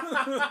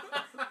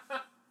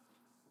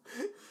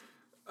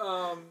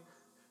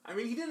 I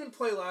mean, he didn't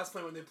play last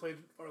night when they played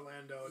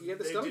Orlando. He had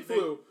the stomach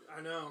flu. I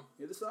know.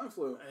 He had the stomach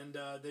flu, and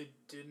they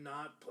did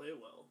not play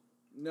well.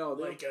 No,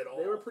 at all.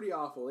 They were pretty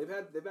awful.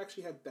 They've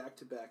actually had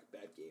back-to-back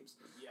bad games.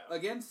 Yeah.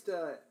 Against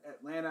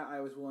Atlanta, I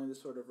was willing to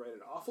sort of write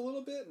it off a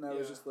little bit, and I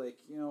was just like,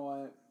 you know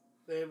what?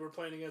 They were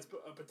playing against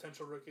a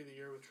potential Rookie of the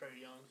Year with Trae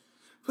Young.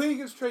 Playing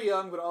against Trae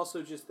Young, but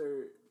also just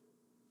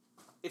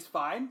it's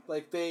fine.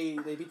 Like they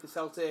beat the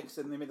Celtics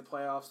and they made the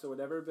playoffs or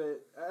whatever.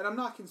 And I'm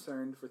not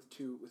concerned with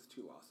two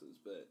losses,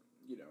 but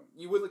you know,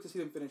 you would like to see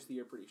them finish the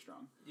year pretty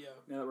strong. Yeah.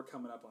 Now that we're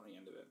coming up on the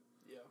end of it.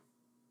 Yeah.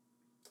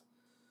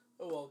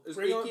 Oh well. There's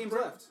 8 games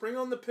left. Bring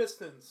on the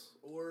Pistons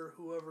or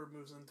whoever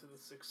moves into the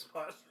 6th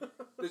spot.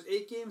 There's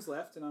 8 games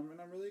left, and I'm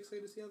really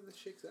excited to see how this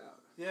shakes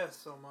out. Yeah,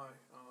 so am I.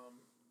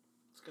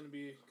 It's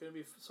gonna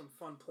be some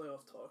fun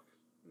playoff talk.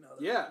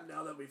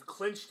 Now that we've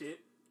clinched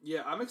it.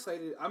 Yeah, I'm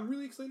excited. I'm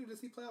really excited to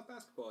see playoff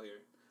basketball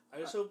here. I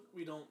just hope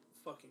we don't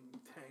fucking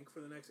tank for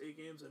the next 8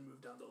 games and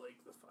move down to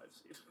like the 5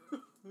 seed.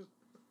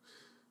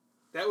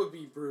 That would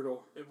be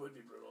brutal. It would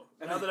be brutal.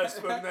 And now that I've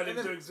spoken that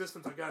into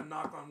existence, I gotta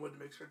knock on wood to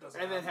make sure it doesn't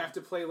happen. And then have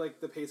to play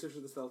like the Pacers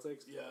or the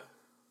Celtics. Yeah.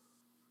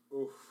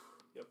 Oof.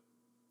 Yep.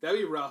 That'd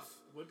be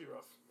rough. It would be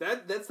rough.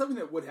 That's something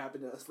that would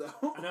happen to us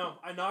though. I know.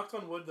 I knocked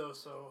on wood though,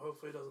 so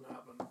hopefully it doesn't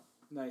happen.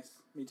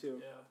 Nice. Me too.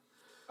 Yeah.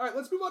 All right,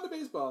 let's move on to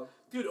baseball.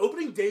 Dude,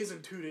 opening day's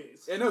in 2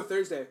 days. Yeah, no,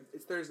 Thursday.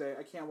 It's Thursday.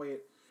 I can't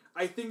wait.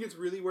 I think it's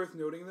really worth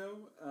noting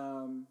though,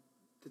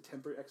 to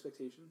temper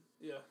expectation.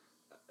 Yeah.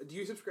 Do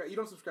you subscribe? You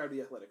don't subscribe to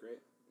The Athletic, right?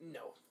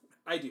 No.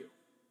 I do.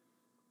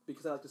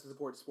 Because I like to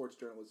support sports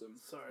journalism.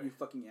 Sorry. You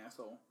fucking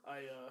asshole.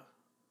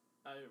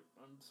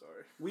 I'm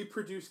sorry. We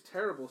produce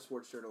terrible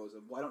sports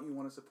journalism. Why don't you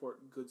want to support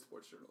good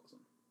sports journalism?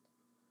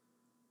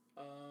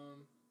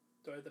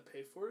 Do I have to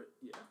pay for it?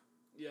 Yeah.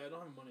 Yeah, I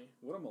don't have money.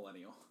 What a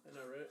millennial. I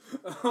know,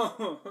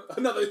 right?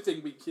 Another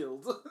thing we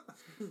killed.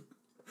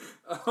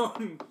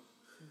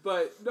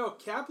 But no,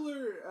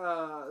 Kapler.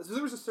 So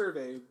there was a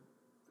survey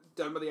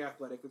done by The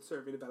Athletic that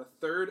surveyed about a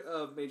third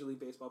of Major League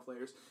Baseball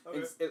players,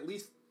 and at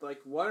least like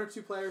 1 or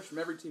 2 players from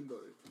every team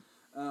voted.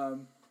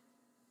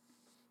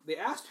 They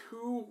asked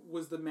who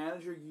was the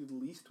manager you'd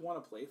least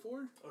want to play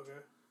for. Okay.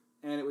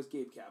 And it was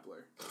Gabe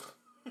Kapler.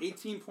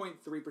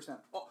 18.3%.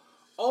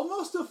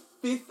 Almost a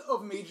fifth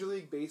of Major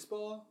League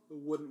Baseball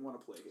wouldn't want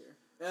to play here.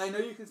 And I know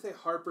you can say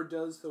Harper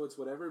does, so it's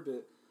whatever,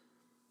 but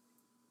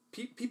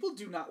people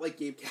do not like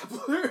Gabe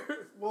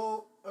Kapler.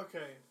 Well,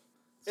 okay.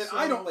 And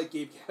I don't like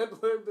Gabe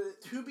Kapler,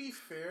 but... To be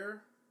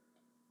fair,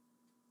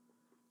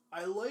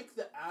 I like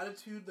the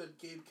attitude that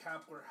Gabe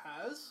Kapler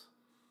has.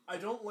 I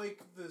don't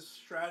like the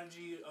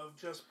strategy of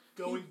just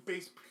going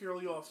based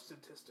purely off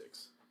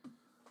statistics.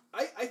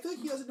 I feel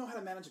like he doesn't know how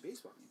to manage a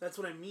baseball game. That's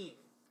what I mean.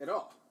 At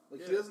all.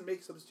 Like, he doesn't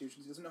make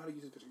substitutions. He doesn't know how to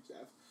use his pitching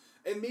staff.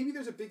 And maybe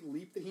there's a big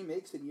leap that he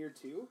makes in year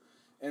 2,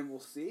 and we'll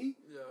see.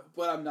 Yeah.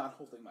 But I'm not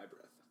holding my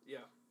breath.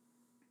 Yeah.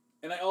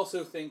 And I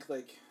also think,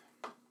 like...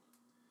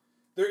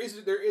 There is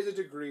a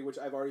degree, which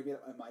I've already made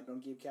up my mind on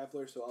Gabe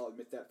Kapler, so I'll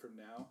admit that from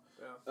now.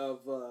 Yeah.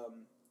 Of,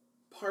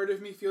 part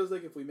of me feels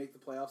like if we make the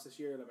playoffs this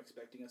year, and I'm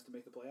expecting us to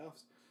make the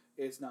playoffs,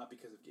 it's not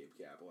because of Gabe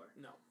Kapler.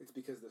 No. It's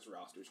because this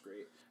roster's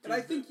great. And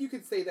I think you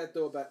could say that,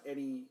 though, about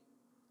any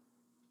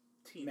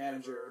team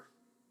manager. Ever.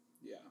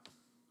 Yeah.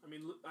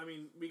 I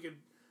mean, we could,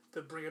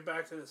 to bring it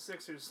back to the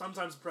Sixers,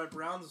 sometimes Brett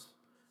Brown's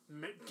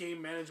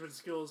game management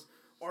skills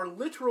are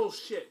literal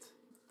shit.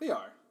 They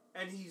are.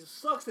 And he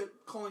sucks at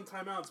calling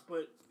timeouts,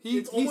 but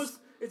it's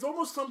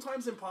almost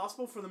sometimes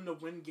impossible for them to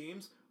win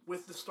games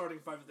with the starting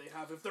 5 that they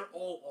have if they're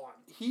all on.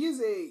 He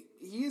is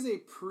a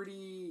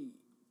pretty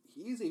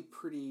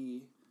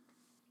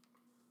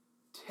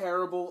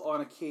terrible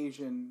on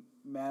occasion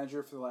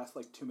manager for the last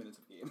 2 minutes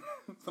of the game.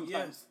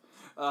 Sometimes.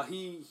 Yeah.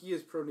 He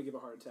is prone to give a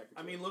heart attack.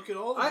 I mean, look at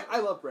all the... I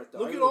love Brett, though.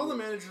 Look at all the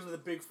managers of the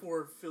Big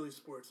 4 Philly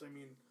sports. I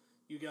mean,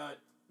 you got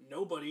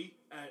nobody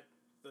at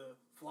the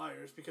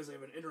Flyers because they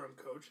have an interim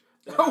coach.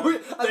 They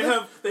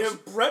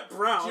have Brett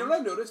Brown. Do you know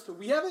what I noticed?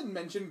 We haven't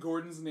mentioned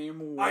Gordon's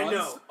name once. I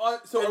know.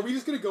 So are we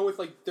just gonna go with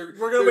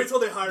we're gonna wait till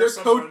they hire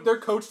someone. They're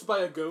coached by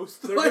a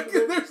ghost.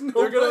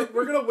 We're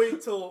gonna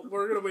wait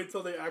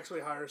till they actually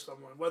hire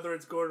someone, whether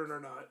it's Gordon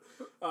or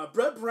not.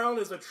 Brett Brown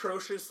is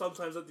atrocious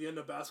sometimes at the end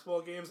of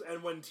basketball games,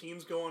 and when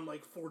teams go on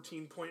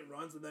 14-point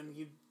runs, and then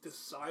he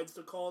decides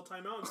to call a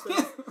timeout instead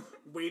of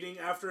waiting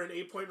after an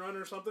 8-point run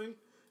or something.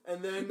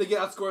 And then they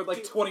get outscored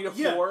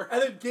 20-4.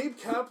 And then Gabe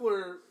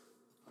Kapler,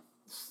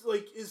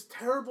 is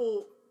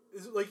terrible.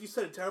 Is like you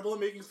said, terrible at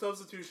making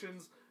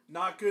substitutions.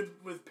 Not good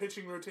with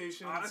pitching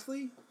rotations.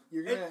 Honestly,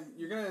 you're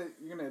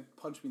gonna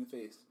punch me in the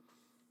face.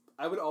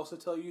 I would also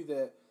tell you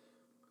that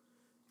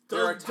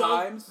There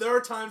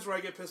are times where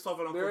I get pissed off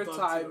at Uncle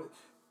Doug, too.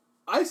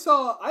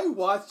 I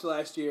watched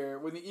last year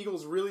when the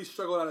Eagles really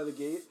struggled out of the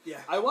gate.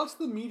 Yeah. I watched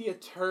the media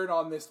turn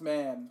on this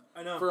man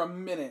for a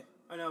minute.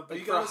 I know, but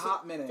like for a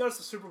hot minute. He got us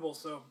the Super Bowl,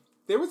 so.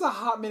 There was a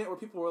hot minute where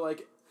people were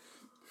like,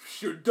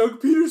 should Doug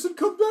Peterson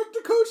come back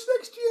to coach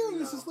next year?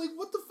 And it's just like,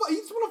 what the fuck? He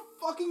just won a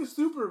fucking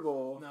Super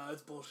Bowl. No,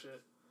 it's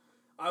bullshit.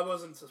 I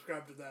wasn't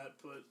subscribed to that,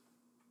 but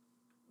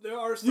there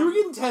are some... You were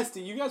getting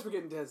testy. You guys were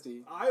getting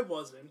testy. I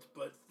wasn't,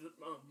 but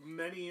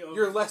many of...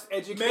 You're less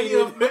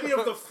educated. Many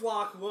of the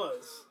flock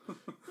was.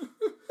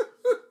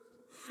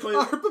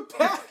 But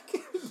back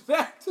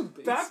to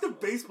baseball. Back to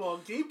baseball.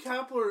 Gabe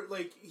Kapler,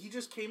 like, he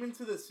just came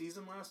into the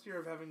season last year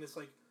of having this,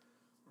 like,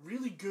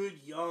 really good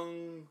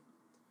young,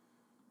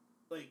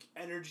 like,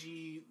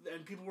 energy,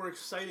 and people were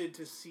excited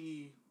to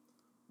see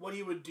what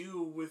he would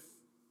do with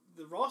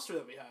the roster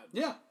that we had.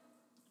 Yeah.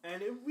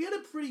 And we had a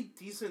pretty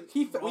decent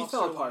we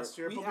fell apart last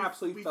year. We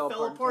absolutely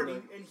fell apart,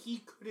 and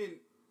he couldn't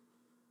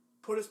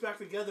put us back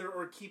together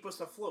or keep us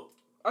afloat.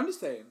 I'm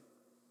just saying.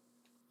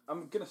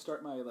 I'm gonna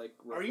start my like.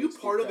 Are you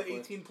part of the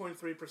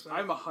 18.3%?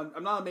 I'm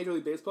not a Major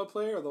League Baseball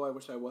player, although I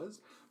wish I was.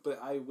 But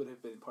I would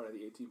have been part of the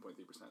 18.3%.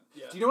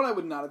 Yeah. Do you know what I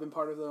would not have been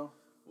part of though?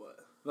 What?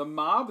 The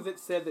mob that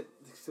said that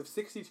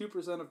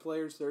 62% of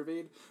players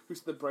surveyed who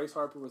said that Bryce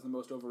Harper was the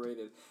most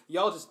overrated.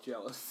 Y'all just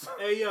jealous.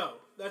 Hey yo,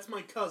 that's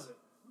my cousin.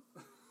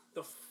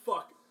 The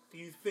fuck do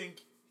you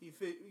think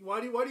why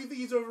do you think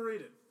he's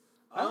overrated?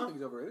 I don't think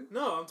he's overrated.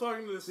 No, I'm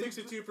talking to the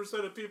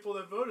 62% of people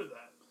that voted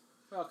that.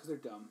 Well, because they're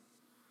dumb.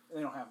 And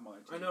they don't have him on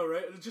their team. I know,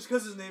 right? Just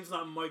because his name's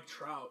not Mike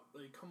Trout.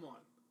 Like, come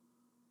on.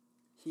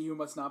 He who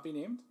must not be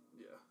named?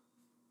 Yeah.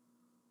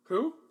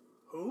 Who?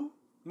 Who?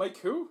 Mike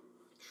who?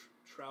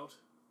 Trout.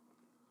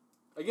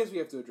 I guess we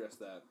have to address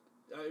that.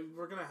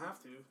 We're going to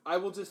have to. I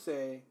will just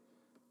say...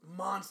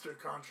 Monster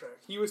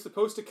contract. He was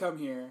supposed to come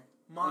here,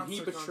 Monster and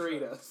he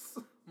betrayed contract. us.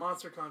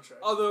 Monster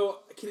contract. Although,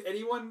 can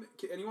anyone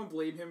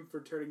blame him for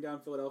turning down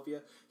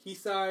Philadelphia? He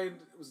signed,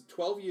 was it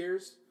 12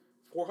 years,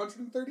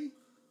 430?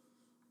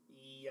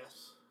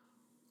 Yes.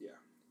 Yeah.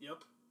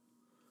 Yep.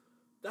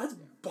 That's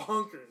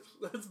bonkers.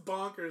 That's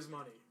bonkers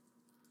money.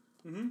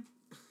 Mm-hmm.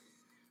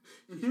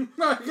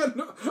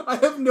 I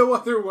have no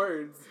other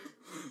words.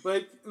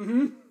 Like,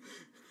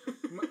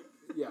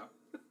 yeah.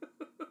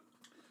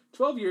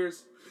 12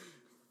 years,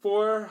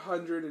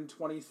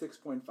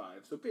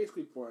 426.5. So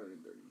basically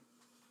 430.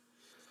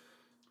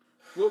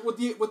 What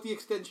the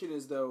extension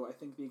is, though, I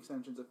think the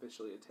extension's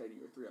officially a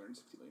 10-year,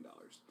 $360 million.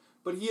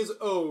 But he is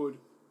owed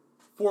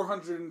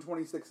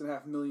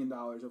 $426.5 million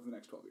over the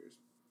next 12 years.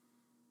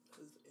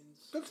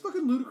 That's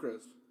fucking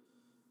ludicrous.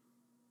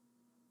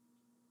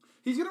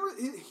 He's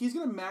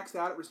gonna max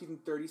out at receiving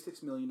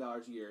 $36 million a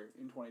year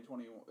in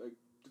 2020.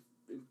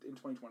 In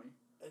 2020.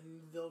 And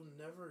they'll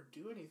never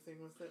do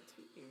anything with that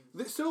team.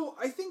 So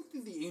I think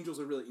that the Angels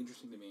are really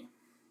interesting to me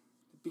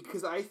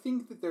because I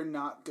think that they're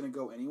not gonna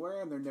go anywhere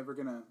and they're never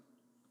gonna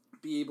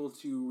be able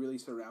to really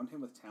surround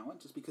him with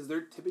talent just because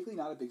they're typically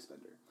not a big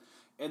spender.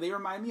 And they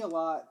remind me a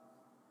lot.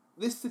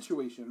 This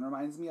situation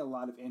reminds me a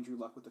lot of Andrew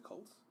Luck with the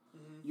Colts.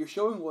 Mm-hmm. You're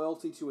showing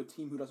loyalty to a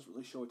team who doesn't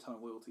really show a ton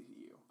of loyalty to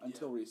you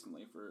until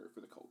recently for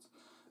the Colts.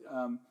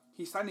 Yeah.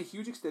 He signed a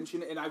huge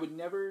extension, and I'm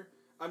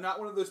not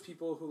one of those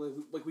people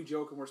who, like we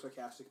joke and we're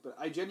sarcastic, but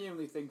I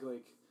genuinely think,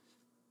 like,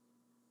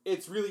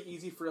 it's really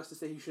easy for us to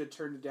say he should have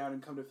turned it down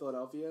and come to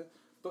Philadelphia,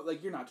 but,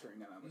 like, you're not turning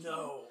down that much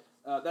money.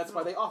 That's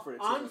why they offered it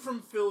to I'm him.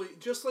 from Philly.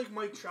 Just like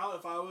Mike Trout,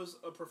 if I was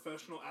a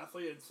professional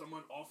athlete and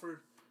someone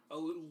offered a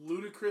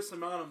ludicrous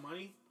amount of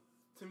money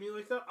to me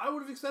like that, I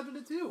would have accepted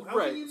it too. How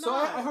can you not? So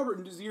I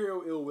harbor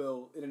zero ill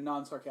will in a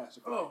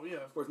non-sarcastic way. Oh,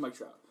 yeah. Towards Mike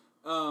Trout.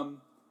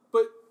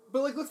 But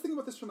like, let's think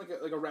about this from like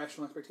a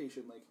rational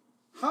expectation. Like,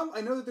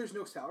 I know that there's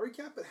no salary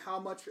cap, but how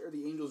much are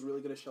the Angels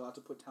really going to shell out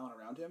to put talent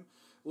around him?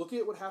 Look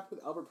at what happened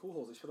with Albert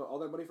Pujols. They shelled out all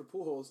that money for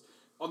Pujols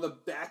on the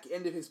back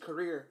end of his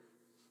career.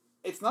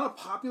 It's not a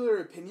popular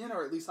opinion,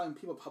 or at least something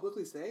people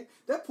publicly say,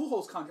 that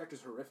Pujols contract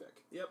is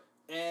horrific. Yep.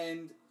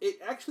 And it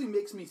actually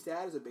makes me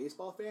sad as a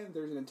baseball fan.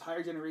 There's an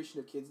entire generation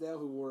of kids now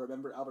who will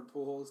remember Albert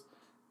Pujols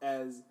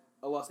as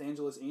a Los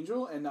Angeles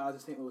Angel and not as a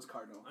St. Louis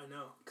Cardinal. I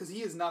know. Because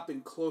he has not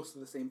been close to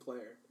the same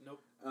player.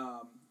 Nope.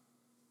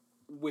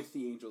 With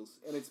the Angels.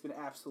 And it's been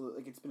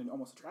it's been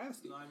almost a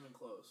travesty. Not even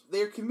close.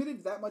 They're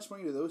committed that much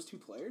money to those two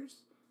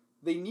players.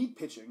 They need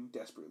pitching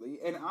desperately.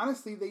 And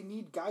honestly, they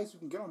need guys who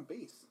can get on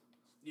base.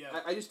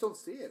 Yeah. I just don't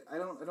see it. I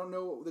don't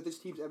know that this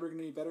team's ever going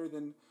to be better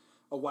than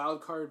a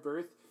wild card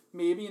berth.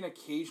 Maybe an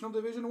occasional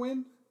division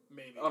win.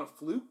 Maybe. On a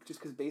fluke,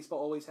 just because baseball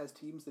always has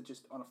teams that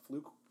just on a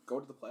fluke go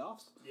to the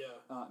playoffs. Yeah.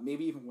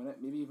 Maybe even win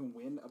it. Maybe even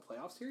win a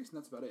playoff series, and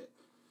that's about it.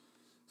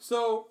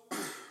 So,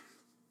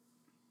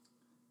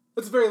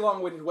 that's a very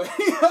long-winded way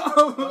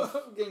of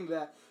getting to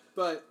that.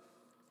 But,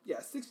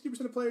 yeah, 62%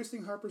 of players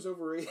think Harper's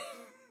overrated.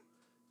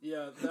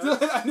 Yeah.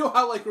 I know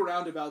how, like,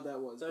 roundabout that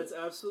was. That's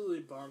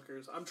absolutely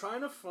bonkers. I'm trying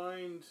to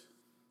find...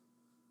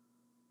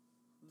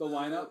 The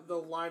lineup?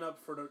 The lineup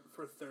for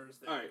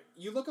Thursday. All right.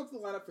 You look up the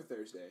lineup for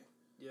Thursday.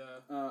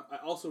 Yeah. I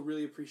also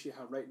really appreciate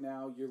how right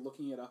now you're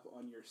looking it up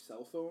on your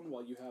cell phone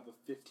while you have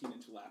a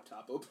 15-inch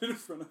laptop open in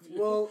front of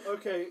you. Well,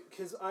 okay,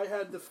 because I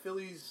had the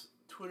Phillies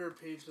Twitter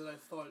page that I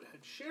thought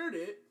had shared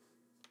it,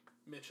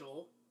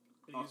 Mitchell.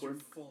 Use your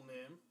full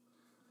name.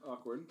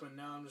 Awkward. But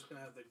now I'm just going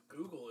to have to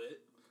Google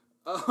it.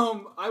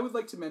 I would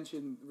like to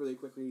mention really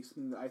quickly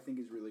something that I think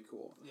is really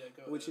cool. Yeah,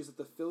 go Which ahead. is that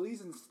the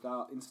Phillies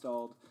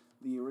installed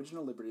the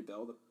original Liberty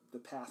Bell, the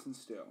Pass and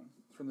Stow,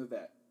 from the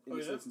vet in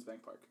the Citizens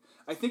Bank Park.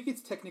 I think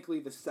it's technically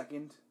the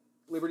second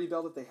Liberty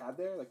Bell that they had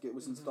there. Like, it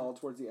was installed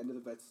towards the end of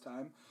the vet's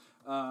time.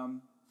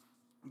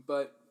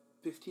 But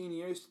 15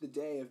 years to the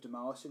day of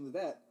demolishing the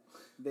vet,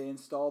 they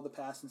installed the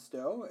Pass and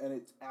Stow, and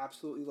it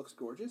absolutely looks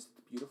gorgeous.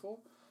 It's beautiful.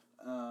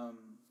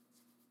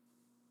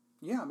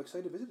 Yeah, I'm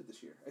excited to visit it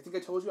this year. I think I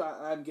told you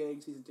I'm getting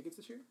season tickets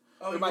this year.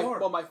 Oh, you are?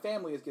 Well, my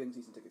family is getting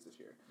season tickets this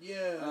year.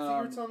 Yeah, I think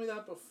you were telling me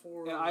that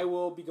before. And I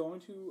will be going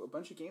to a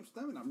bunch of games with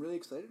them, and I'm really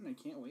excited, and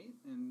I can't wait.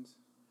 And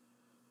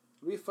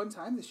it'll be a fun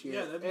time this year.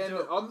 Yeah, that'd be and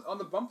dope. on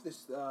the bump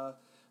this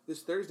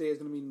Thursday is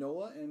going to be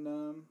Nola and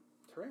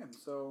Turan.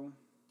 So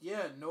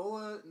yeah,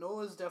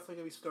 Nola's definitely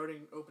going to be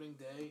starting opening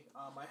day.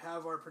 I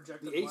have our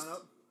projected The ace.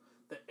 lineup.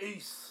 The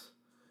ace.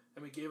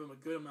 And we gave him a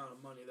good amount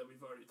of money that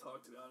we've already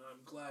talked about, and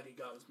I'm glad he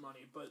got his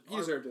money. But he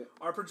deserved it.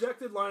 Our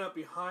projected lineup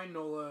behind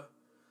Nola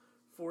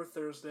for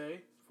Thursday,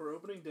 for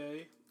opening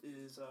day,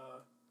 is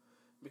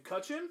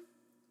McCutchen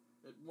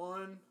at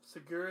 1,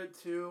 Segura at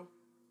 2,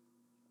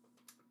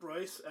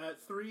 Bryce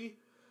at 3,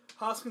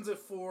 Hoskins at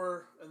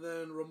 4, and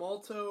then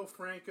Romalto,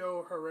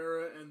 Franco,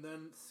 Herrera, and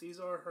then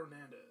Cesar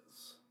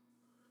Hernandez.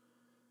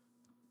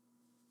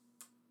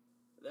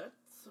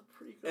 That's a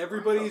pretty good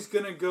Everybody's lineup.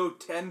 going to go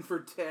 10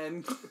 for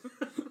 10.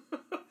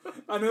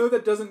 I know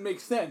that doesn't make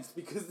sense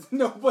because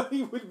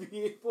nobody would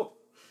be able.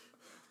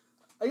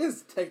 I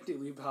guess it's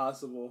technically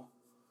possible,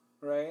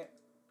 right?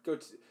 Go.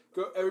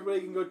 Everybody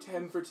can go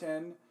 10 for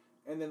 10,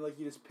 and then like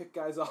you just pick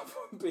guys off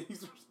on base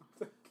or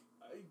something.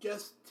 I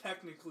guess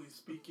technically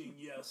speaking,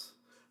 yes,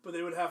 but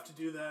they would have to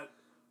do that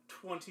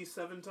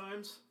 27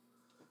 times.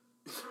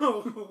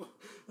 So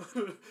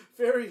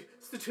very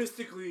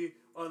statistically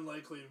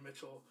unlikely,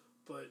 Mitchell.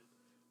 But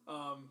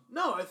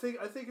no, I think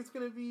it's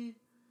gonna be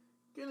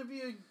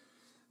a.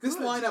 This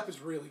Good. lineup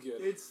is really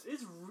good. It's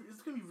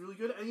gonna be really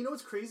good, and you know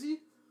what's crazy?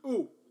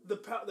 Ooh, the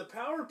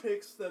power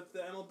picks that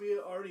the MLB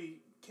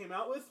already came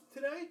out with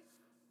today,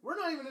 we're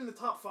not even in the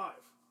top 5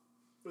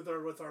 with our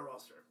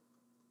roster.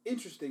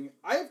 interesting.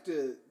 I have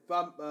to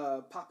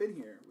pop in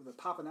here with a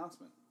pop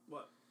announcement.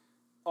 What?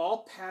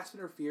 All pass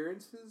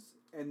interferences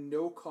and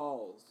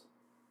non-calls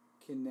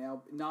can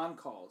now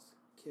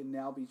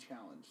be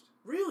challenged.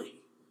 Really?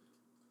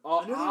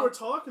 All I knew they were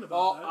talking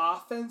about that. All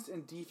offense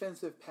and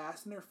defensive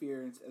pass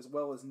interference as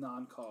well as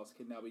non-calls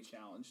can now be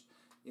challenged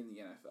in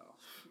the NFL.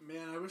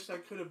 Man, I wish I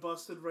could have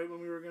busted right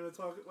when we were going to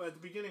talk at the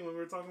beginning when we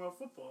were talking about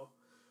football.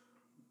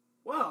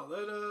 Wow,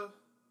 that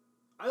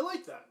I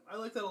like that. I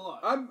like that a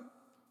lot.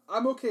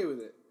 I'm okay with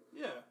it.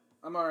 Yeah.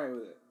 I'm all right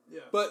with it. Yeah.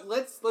 But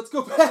let's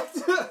go back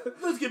to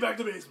Let's get back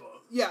to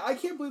baseball. Yeah, I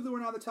can't believe that we're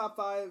not in the top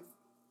 5,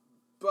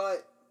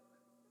 but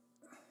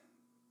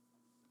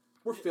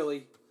we're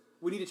Philly.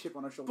 We need a chip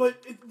on our shoulder.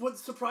 But what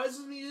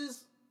surprises me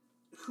is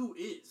who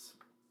is.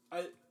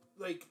 I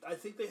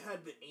think they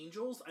had the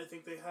Angels. I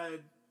think they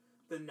had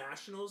the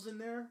Nationals in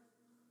there.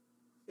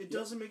 It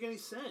doesn't make any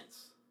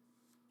sense.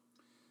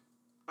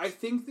 I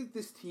think that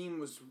this team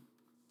was,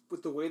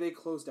 with the way they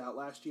closed out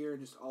last year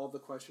and just all of the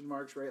question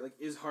marks, right? Like,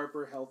 is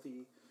Harper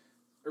healthy?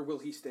 Or will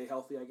he stay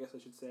healthy, I guess I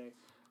should say.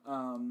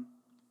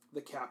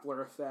 The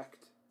Kapler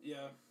effect.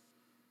 Yeah.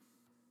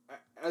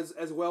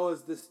 As well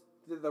as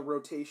the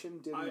rotation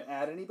didn't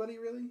add anybody,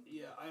 really.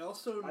 Yeah, I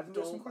also I think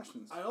there's some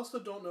questions. I also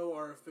don't know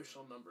our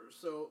official numbers.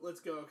 So let's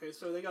go. Okay,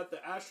 so they got the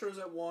Astros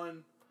at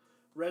 1,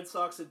 Red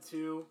Sox at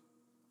 2,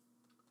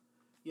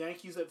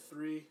 Yankees at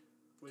 3,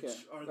 which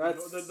are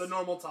the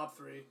normal top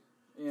 3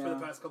 for the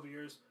past couple of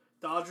years.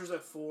 Dodgers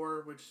at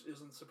 4, which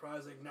isn't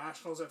surprising.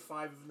 Nationals at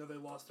 5, even though they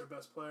lost their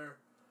best player.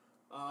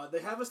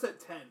 They have us at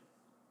 10.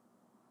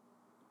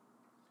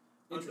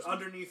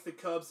 Underneath the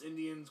Cubs,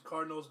 Indians,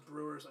 Cardinals,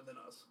 Brewers, and then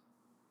us.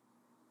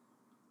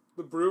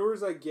 The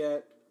Brewers, I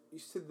get. You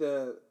said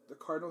the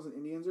Cardinals and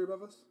Indians are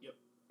above us? Yep.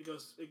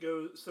 It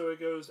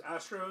goes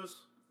Astros.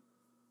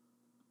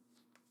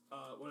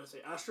 What did I say?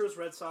 Astros,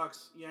 Red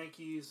Sox,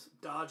 Yankees,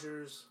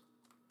 Dodgers,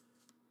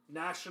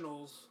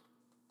 Nationals,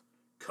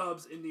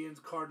 Cubs, Indians,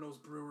 Cardinals,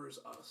 Brewers,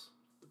 us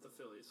with the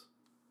Phillies.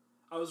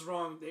 I was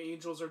wrong. The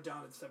Angels are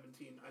down at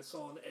 17. I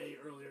saw an A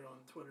earlier on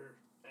Twitter,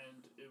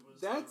 and it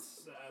was the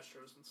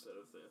Astros instead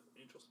of the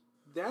Angels.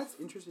 That's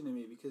interesting to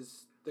me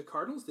because the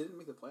Cardinals didn't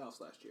make the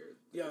playoffs last year.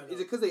 Yeah, is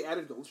it because they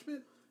added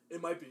Goldschmidt?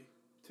 It might be,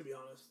 to be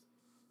honest.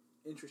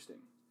 Interesting.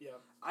 Yeah.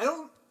 I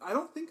don't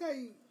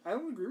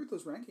agree with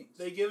those rankings.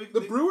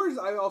 The Brewers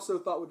I also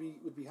thought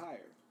would be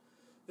higher.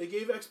 They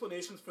gave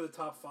explanations for the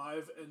top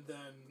 5, and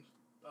then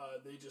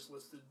they just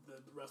listed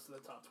the rest of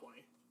the top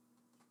 20.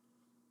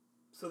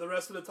 So the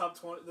rest of the top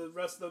 20, the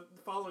rest of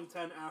the following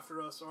 10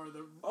 after us are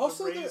the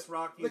Rays,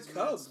 Rockies, the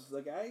Cubs.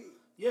 Mets.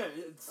 Yeah,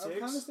 it's 6. I'm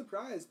kind of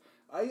surprised.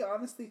 I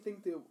honestly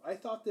think that I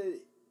thought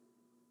that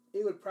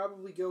it would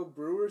probably go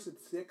Brewers at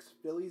 6,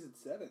 Phillies at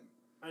 7.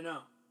 I know.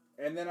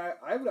 And then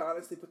I would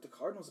honestly put the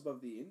Cardinals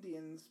above the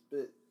Indians,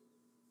 but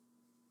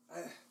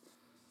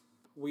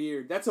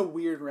weird. That's a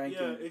weird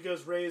ranking. Yeah, it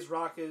goes Rays,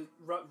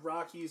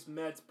 Rockies,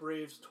 Mets,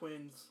 Braves,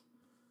 Twins,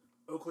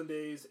 Oakland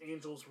A's,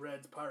 Angels,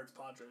 Reds, Pirates,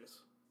 Padres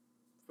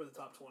for the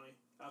top 20.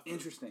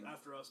 Interesting.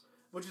 After us,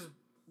 which is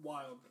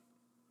wild,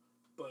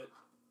 but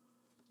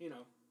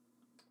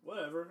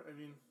whatever. I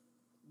mean,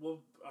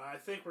 I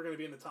think we're going to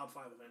be in the top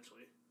 5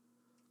 eventually.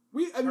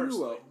 We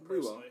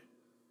will.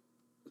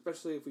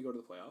 Especially if we go to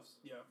the playoffs.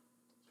 Yeah.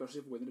 Especially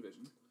if we win the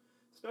division.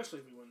 Especially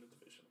if we win the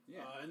division.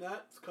 Yeah. And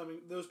that's coming.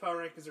 Those power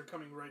rankings are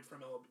coming right from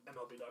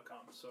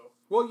MLB.com. So.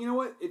 Well, you know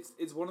what?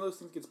 It's one of those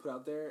things that gets put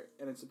out there,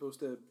 and it's supposed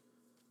to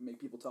make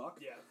people talk.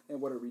 Yeah. And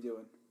what are we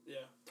doing?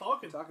 Yeah.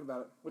 Talking. We're talking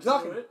about it. We're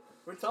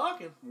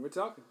talking. We're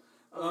talking.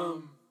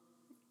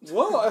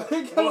 Whoa! I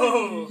think I'm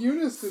in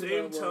unison.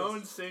 Same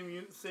tone,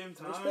 same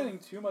time. We're spending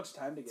too much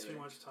time together. Too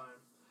much time.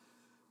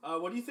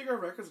 What do you think our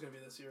record's gonna be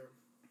this year?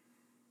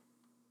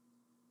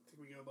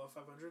 Think we go above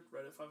 500?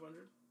 Right at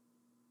 500?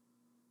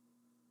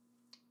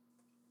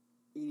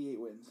 88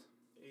 wins.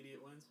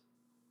 88 wins?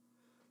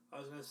 I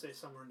was going to say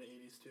somewhere in the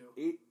 80s, too.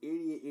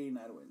 88,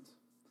 89 wins.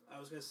 I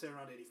was going to say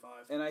around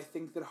 85. And I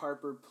think that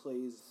Harper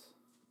plays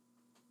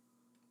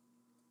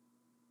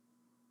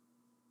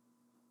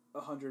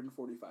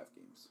 145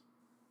 games.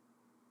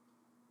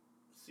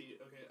 See,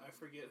 okay, I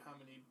forget how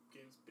many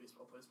games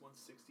baseball plays.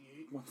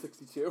 168?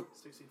 162.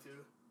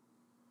 62.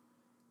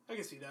 I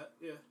can see that,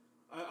 yeah.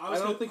 I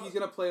don't think he's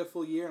going to play a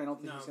full year, and I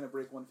don't think he's going to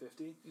break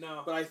 150.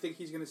 No. But I think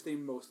he's going to stay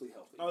mostly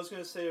healthy. I was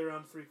going to say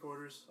around 3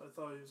 quarters. I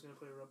thought he was going to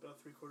play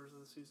about 3 quarters of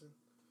the season.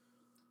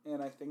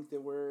 And I think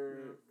that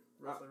we're...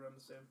 roughly around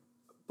the same.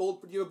 Do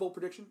you have a bold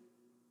prediction?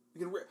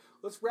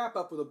 Let's wrap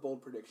up with a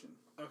bold prediction.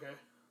 Okay.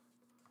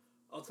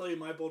 I'll tell you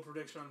my bold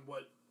prediction on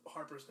what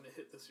Harper's going to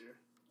hit this year.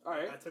 All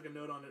right. I took a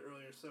note on it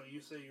earlier, so you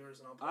say yours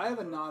and I'll... I have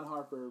a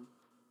non-Harper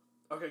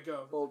Okay,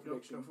 go. Bold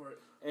prediction. Go for it.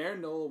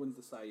 Aaron Nola wins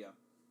the Cy Young.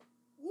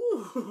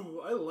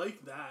 Ooh, I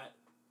like that.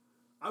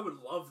 I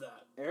would love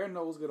that. Aaron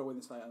Nola's going to win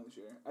the Cy Young this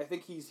year. I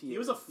think he's here. He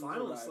was a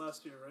finalist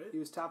last year, right? He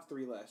was top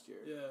 3 last year.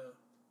 Yeah.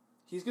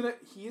 He is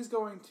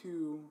going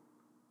to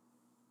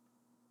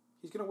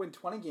win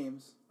 20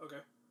 games. Okay.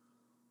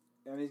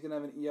 And he's going to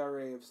have an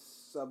ERA of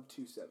sub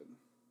 2.7.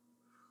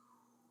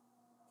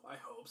 I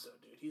hope so,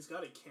 dude. He's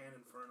got a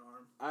cannon for an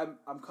arm.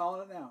 I'm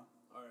calling it now.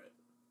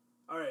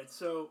 All right.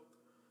 So,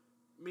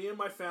 me and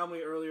my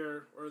family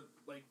earlier, or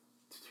like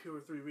 2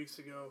 or 3 weeks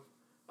ago,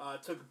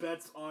 took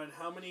bets on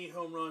how many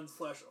home runs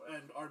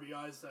and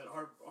RBIs that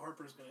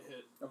Harper's going to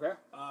hit. Okay.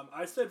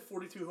 I said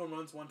 42 home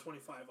runs,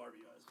 125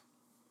 RBIs.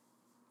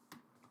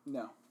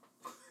 No.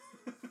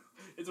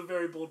 It's a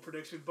very bold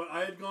prediction, but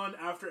I had gone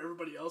after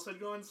everybody else had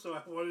gone, so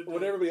I wanted to...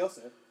 What did everybody else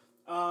say?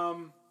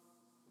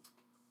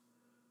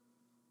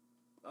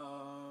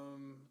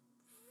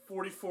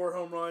 44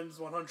 home runs,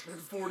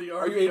 140 RBIs.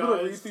 Are you able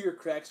to read through your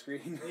crack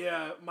screen?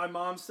 Yeah, my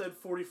mom said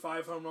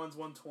 45 home runs,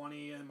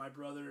 120, and my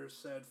brother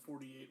said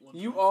 48,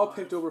 125. You all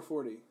picked over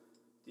 40.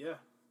 Yeah.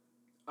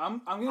 I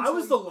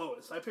was the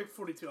lowest. I picked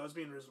 42. I was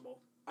being reasonable.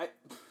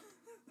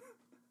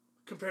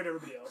 Compared to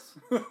everybody else.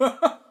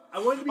 I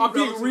wanted to be I'm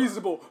being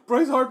reasonable.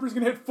 Bryce Harper's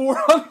going to hit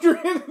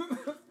 400.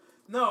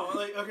 No,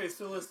 okay,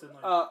 so listen.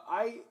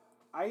 I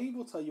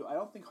will tell you, I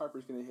don't think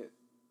Harper's going to hit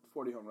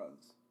 40 home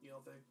runs. You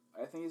don't think?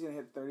 I think he's going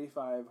to hit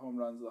 35 home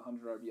runs with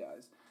 100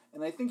 RBIs.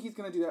 And I think he's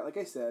going to do that, like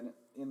I said,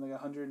 in like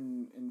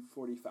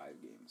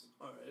 145 games.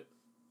 All right.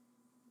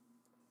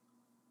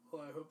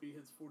 Well, I hope he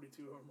hits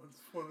 42 home runs,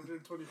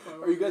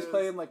 125 Are you guys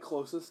playing like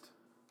closest?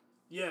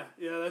 Yeah,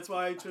 that's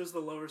why I chose the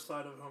lower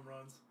side of home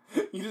runs.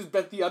 You just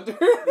bet the under?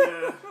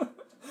 Yeah.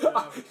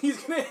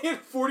 He's going to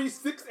hit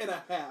 46 and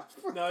a half.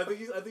 No, I think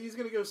he's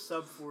going to go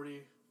sub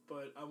 40,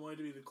 but I wanted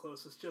to be the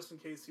closest just in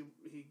case he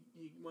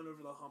went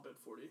over the hump at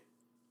 40.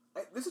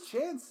 There's a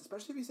chance,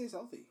 especially if he stays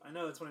healthy. I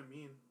know, that's what I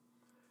mean.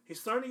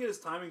 He's starting to get his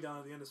timing down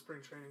at the end of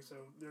spring training, so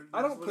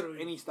I don't put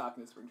any stock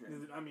in spring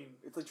training. I mean,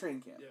 it's like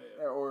training camp,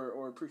 yeah.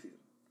 or preseason.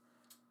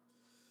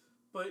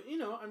 But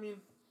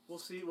we'll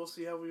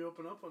see how we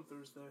open up on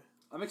Thursday.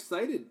 I'm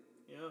excited.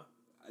 Yeah.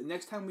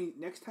 Next time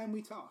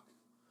we talk,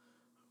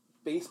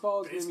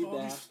 baseball is gonna be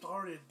back.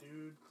 Started,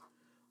 dude.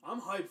 I'm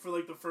hyped for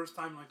like the first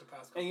time in like the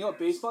past couple And you know what?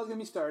 Baseball's gonna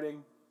be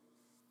starting.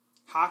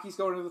 Hockey's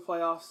going into the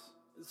playoffs.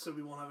 So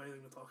we won't have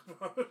anything to talk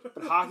about.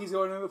 But hockey's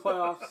going into the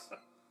playoffs.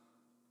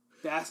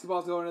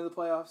 Basketball's going into the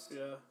playoffs.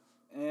 Yeah.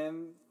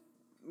 And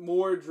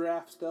more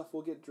draft stuff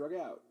will get drug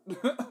out.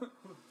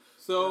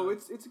 So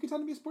it's a good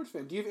time to be a sports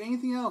fan. Do you have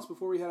anything else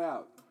before we head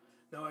out?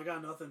 No, I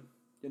got nothing.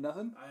 You have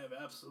nothing? I have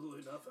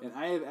absolutely nothing. And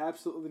I have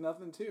absolutely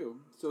nothing too.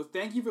 So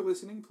thank you for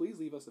listening. Please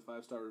leave us a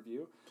 5-star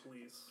review.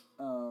 Please.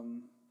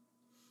 You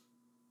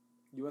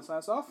want to sign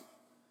us off?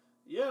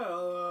 Yeah,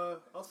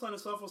 I'll sign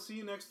us off. We'll see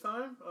you next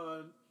time.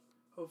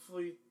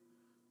 Hopefully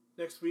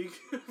next week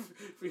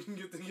if we can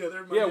get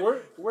together. Yeah,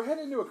 we're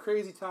heading into a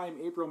crazy time,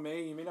 April,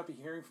 May. You may not be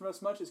hearing from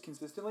us much as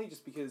consistently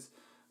just because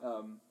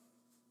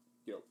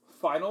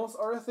finals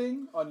are a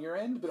thing on your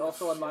end, but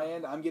also on my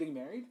end, I'm getting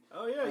married.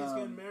 Oh yeah, he's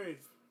getting married.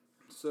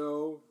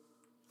 So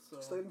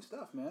exciting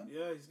stuff, man.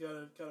 Yeah, he's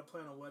got to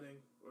plan a wedding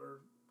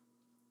or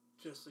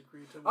just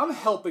agree to. I'm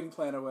helping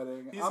plan a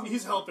wedding.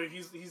 He's helping.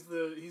 He's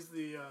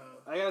the.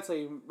 I gotta tell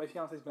you, my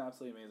fiance's been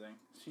absolutely amazing.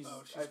 She's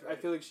I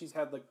feel like she's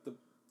had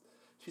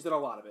she's done a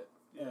lot of it,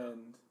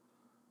 and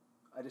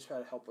I just try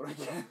to help what I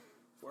can.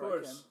 Of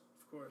course.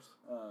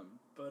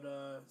 But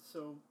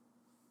so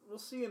we'll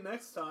see you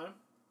next time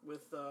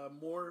with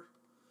more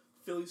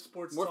Phillies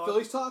sports talk. More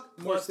Phillies talk?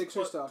 More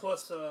Sixers talk.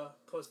 Plus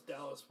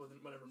Dallas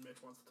whenever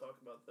Mitch wants to talk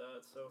about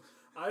that. So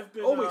I've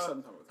been... Always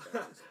something with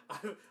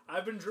Dallas.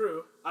 I've been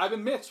Drew. I've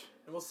been Mitch.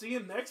 And we'll see you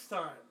next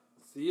time.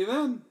 See you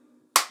then.